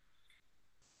now.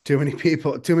 Too many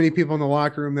people in the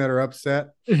locker room that are upset.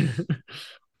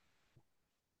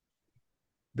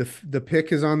 The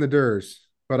pick is on the Durs,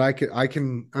 but I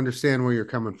can understand where you're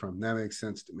coming from. That makes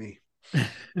sense to me.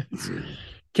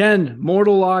 Ken,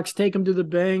 Mortal Locks, take them to the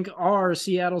bank. Our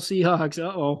Seattle Seahawks.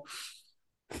 Uh-oh.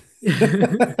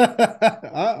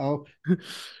 Uh-oh.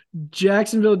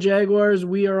 Jacksonville Jaguars,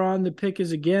 we are on. The pick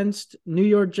is against. New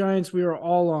York Giants, we are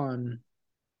all on.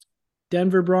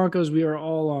 Denver Broncos, we are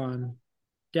all on.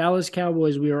 Dallas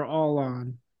Cowboys, we are all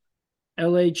on.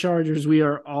 LA Chargers, we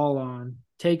are all on.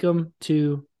 Take them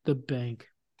to the bank.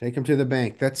 Take them to the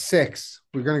bank. That's 6.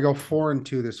 We're going to go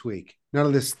 4-2 this week. None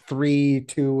of this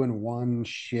 3-2-1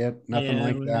 shit. Nothing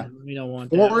like that. We don't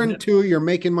want 4-2. You're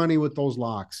making money with those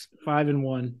locks.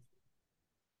 5-1.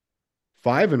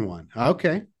 5-1.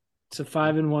 Okay. It's a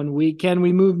 5-1 week. Can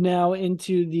we move now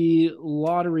into the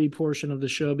lottery portion of the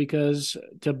show? Because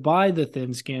to buy the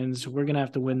Thinskins, we're going to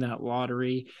have to win that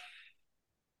lottery.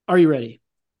 Are you ready?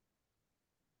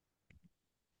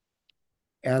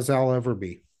 As I'll ever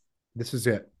be. This is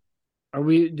it. Do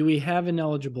we have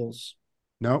ineligibles?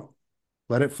 Nope.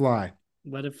 Let it fly.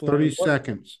 Let it fly. 30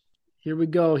 seconds. Here we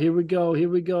go.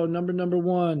 Number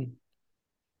 1.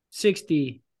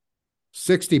 60.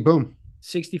 60. Boom.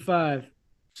 65.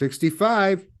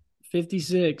 65.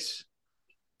 56.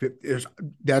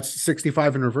 That's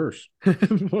 65 in reverse.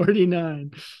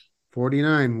 49.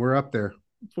 49. We're up there.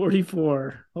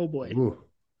 44. Oh, boy. Ooh.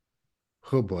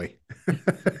 Oh, boy.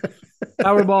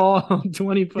 Powerball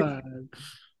 25.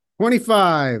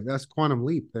 25. That's quantum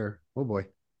leap there. Oh, boy.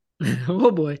 Oh,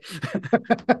 boy.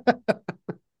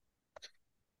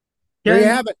 There you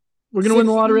have it. We're going to win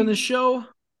the lottery in the show.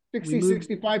 60,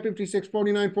 65, 56,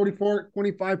 49, 44,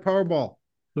 25 Powerball.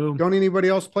 Boom. Don't anybody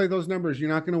else play those numbers. You're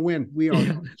not going to win. We are.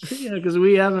 Yeah, because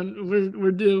we haven't.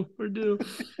 We're due. We're due.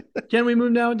 Can we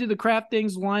move now into the Craft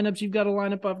Things lineups? You've got a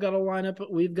lineup. I've got a lineup.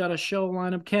 We've got a show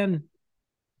lineup. Ken,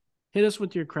 hit us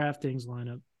with your Craft Things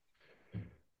lineup.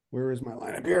 Where is my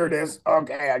lineup? Here it is.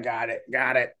 Okay, I got it.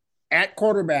 At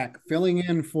quarterback, filling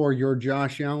in for your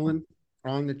Josh Allen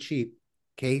on the cheap,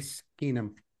 Case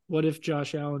Keenum. What if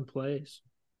Josh Allen plays?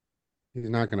 He's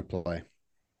not going to play.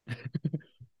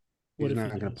 He's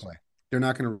not going to play. They're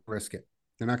not going to risk it.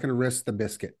 They're not going to risk the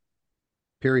biscuit.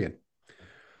 Period.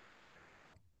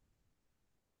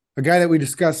 A guy that we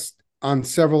discussed on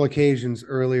several occasions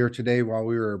earlier today while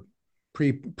we were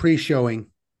pre-showing.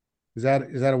 Is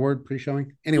that a word?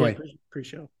 Pre-showing? Anyway. Yeah,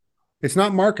 pre-show. It's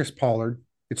not Marcus Pollard.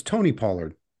 It's Tony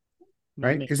Pollard.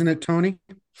 Right? Isn't it Tony?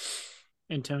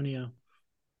 Antonio.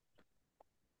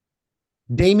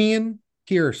 Damian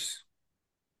Pierce.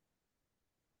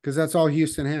 Because that's all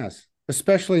Houston has,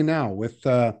 especially now with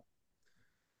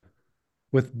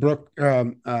Brooke.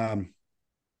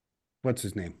 What's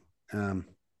his name? The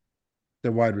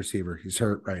wide receiver. He's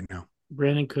hurt right now.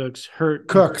 Brandon Cooks hurt.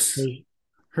 Cooks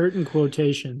hurt in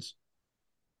quotations.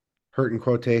 Hurt in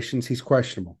quotations. He's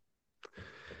questionable.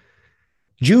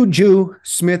 Juju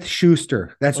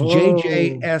Smith-Schuster. That's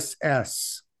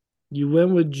JJSS. You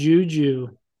went with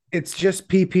Juju. It's just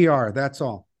PPR. That's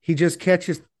all. He just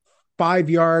catches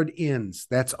 5-yard ins.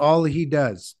 That's all he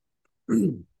does.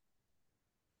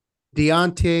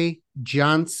 Deontay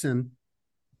Johnson.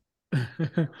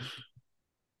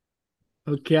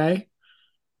 Okay.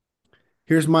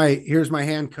 Here's my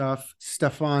handcuff.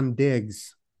 Stephon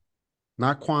Diggs.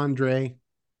 not Quandre,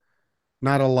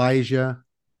 not Elijah,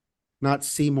 not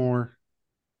Seymour,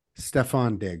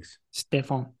 Stephon Diggs.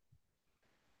 Stephon.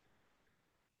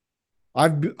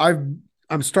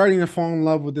 I'm starting to fall in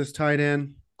love with this tight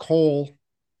end, Cole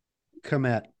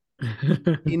Kmet.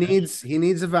 He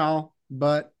needs a vowel,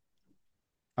 but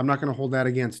I'm not going to hold that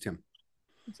against him.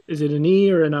 Is it an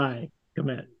E or an I?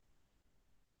 Komet.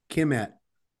 Kimet.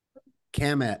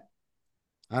 Kamet.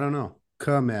 I don't know.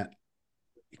 Komet.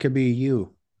 It could be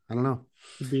you. I don't know.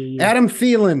 Could be a U. Adam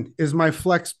Thielen is my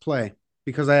flex play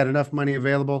because I had enough money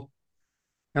available.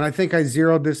 And I think I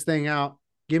zeroed this thing out.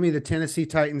 Give me the Tennessee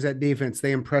Titans at defense.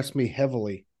 They impressed me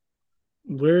heavily.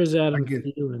 Where is Adam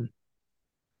Thielen?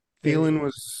 Thielen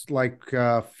was like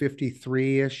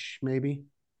 53-ish, maybe.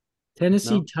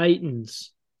 Tennessee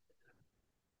Titans.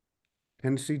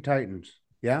 Tennessee Titans.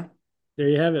 Yeah? There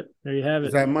you have it. There you have it.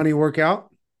 Does that money work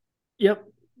out? Yep.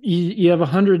 You have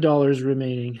 $100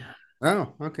 remaining.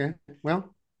 Oh, okay.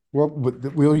 Well,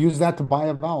 we'll use that to buy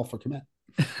a vowel for Komet.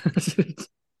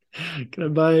 Could I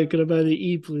buy the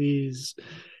E, please?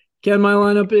 Ken, my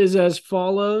lineup is as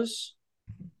follows.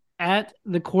 At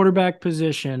the quarterback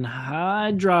position,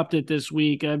 I dropped it this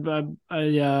week.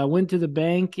 I went to the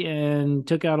bank and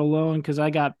took out a loan because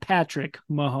I got Patrick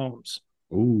Mahomes.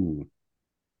 Ooh.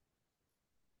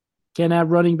 Ken, at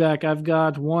running back, I've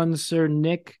got one Sir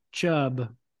Nick Chubb.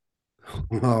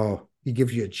 Oh, he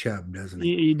gives you a chub, doesn't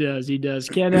he? He does. He does.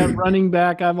 Ken, at running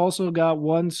back, I've also got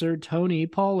one Sir Tony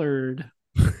Pollard.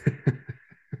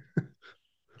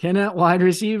 Ken, at wide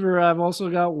receiver, I've also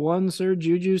got one Sir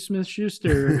Juju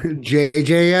Smith-Schuster.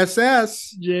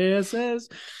 JSS.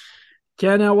 JSS.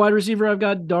 Ken, at wide receiver, I've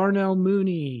got Darnell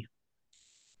Mooney.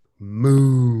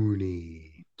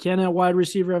 Mooney. Ken, at wide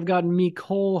receiver, I've got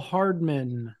Mecole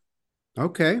Hardman.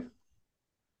 Okay.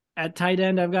 At tight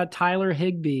end, I've got Tyler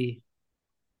Higbee.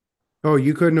 Oh,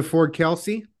 you couldn't afford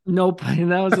Kelsey? Nope, that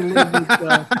was a little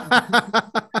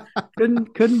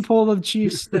bit couldn't pull the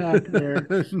Chiefs stack there.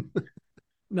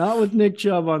 Not with Nick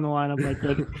Chubb on the lineup like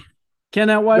that. Ken,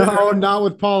 at wide No, not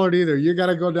with Pollard either. You got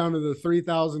to go down to the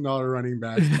 $3,000 running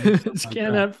backs.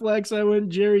 Ken, at flex, I went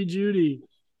Jerry Jeudy.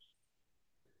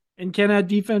 And Ken, at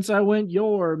defense, I went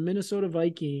your Minnesota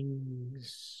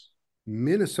Vikings.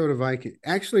 Minnesota Vikings.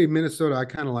 Actually, Minnesota, I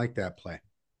kind of like that play.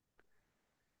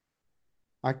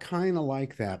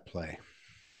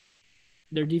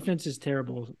 Their defense is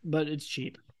terrible, but it's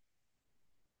cheap.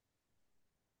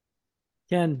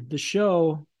 Ken, the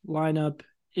show lineup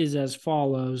is as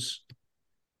follows.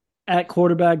 At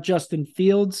quarterback, Justin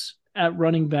Fields. At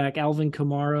running back, Alvin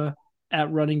Kamara. At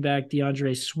running back,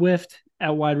 DeAndre Swift.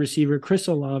 At wide receiver, Chris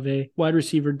Olave. Wide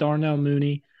receiver, Darnell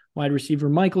Mooney. Wide receiver,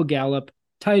 Michael Gallup.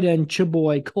 Tight end,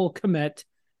 Chaboy Cole Kmet.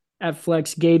 At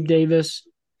flex, Gabe Davis.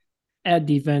 At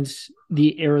defense,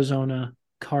 the Arizona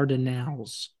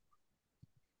Cardinals.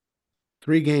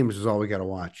 3 games is all we got to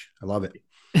watch. I love it.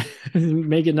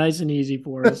 Make it nice and easy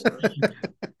for us.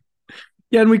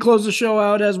 Yeah, and we close the show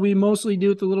out as we mostly do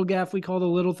with the little gaff we call the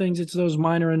little things. It's those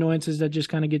minor annoyances that just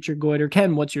kind of get your goiter.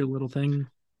 Ken, what's your little thing?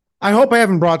 I hope I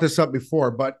haven't brought this up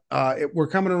before, but we're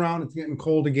coming around. It's getting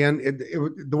cold again.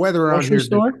 The weather around here.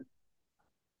 Store?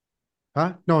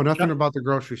 Huh? No, nothing about the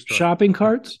grocery store. Shopping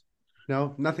carts?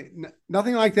 No,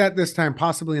 nothing like that this time.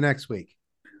 Possibly next week.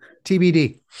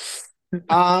 TBD.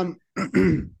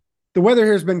 The weather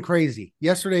here has been crazy.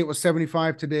 Yesterday it was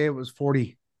 75. Today it was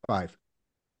 45.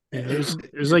 It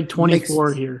was like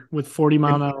 24 here with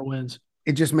 40-mile-an-hour winds.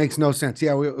 It just makes no sense.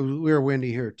 Yeah, we were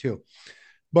windy here too.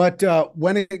 But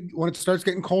when it starts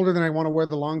getting colder, then I want to wear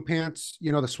the long pants, the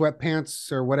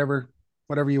sweatpants or whatever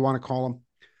you want to call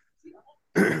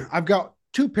them. I've got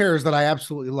 2 pairs that I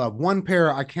absolutely love. One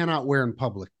pair I cannot wear in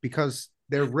public because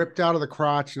they're ripped out of the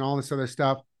crotch and all this other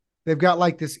stuff. They've got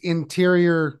like this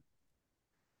interior,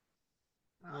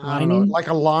 I don't know, like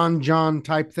a Lon John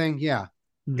type thing. Yeah.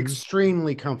 Mm-hmm.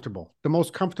 Extremely comfortable. The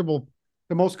most comfortable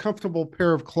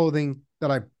pair of clothing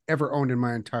that I've ever owned in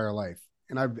my entire life.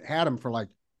 And I've had them for like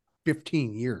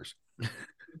 15 years.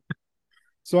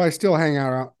 So I still hang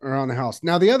out around the house.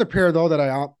 Now, the other pair, though, that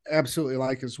I absolutely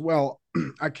like as well,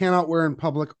 I cannot wear in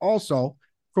public also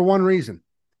for one reason.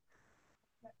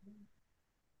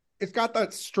 It's got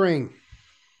that string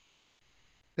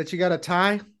that you got to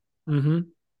tie. Mm-hmm.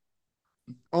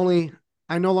 Only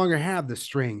I no longer have the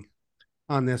string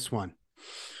on this one.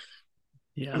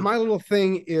 Yeah. My little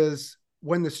thing is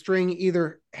when the string,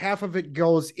 either half of it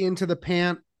goes into the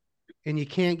pant and you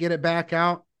can't get it back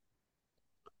out,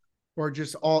 or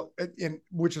just all,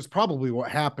 which is probably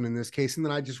what happened in this case. And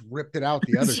then I just ripped it out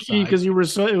the other side. Because it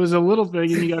was a little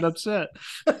thing and you got upset.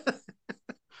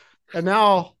 And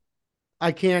now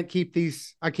I can't keep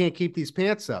these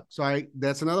pants up. So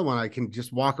that's another one. I can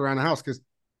just walk around the house because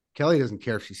Kelly doesn't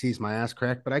care if she sees my ass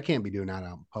crack, but I can't be doing that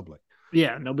out in public.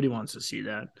 Yeah, nobody wants to see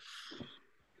that.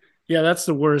 Yeah, that's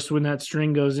the worst when that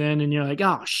string goes in and you're like,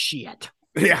 oh shit.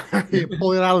 Yeah. You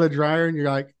pull it out of the dryer and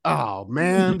you're like, oh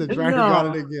man, the dryer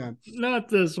got it again. Not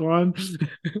this one.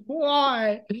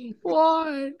 Why?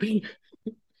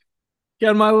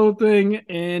 Got my little thing,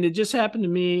 and it just happened to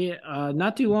me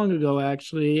not too long ago,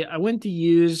 actually. I went to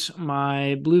use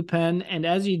my blue pen, and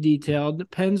as you detailed,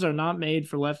 pens are not made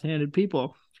for left-handed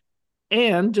people.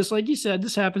 And just like you said,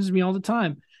 this happens to me all the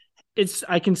time.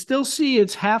 I can still see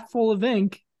it's half full of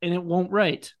ink, and it won't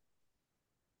write.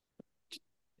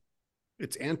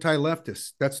 It's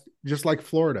anti-leftist. That's just like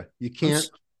Florida. You can't.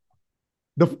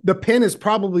 The pen is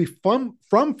probably from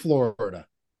Florida.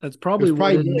 That's probably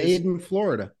made in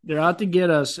Florida. They're out to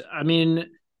get us. I mean,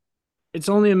 it's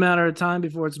only a matter of time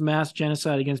before it's mass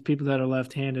genocide against people that are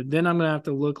left-handed. Then I'm going to have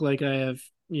to look like I have,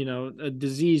 a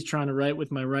disease trying to write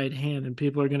with my right hand, and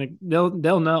people are going to,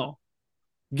 they'll know.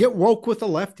 Get woke with the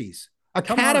lefties. A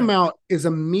catamount is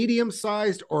a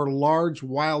medium-sized or large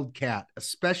wildcat,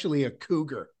 especially a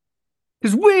cougar.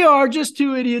 Because we are just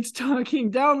two idiots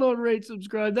talking. Download, rate,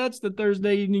 subscribe. That's the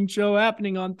Thursday evening show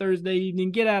happening on Thursday evening.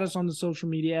 Get at us on the social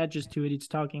media at Just Two Idiots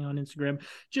Talking on Instagram.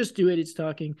 Just Two Idiots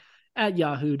Talking at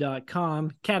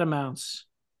yahoo.com. Catamounts.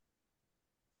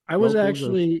 I was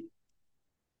actually,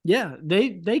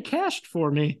 they cashed for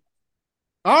me.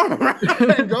 All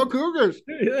right. Go Cougars.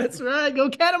 That's right. Go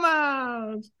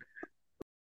Catamounts.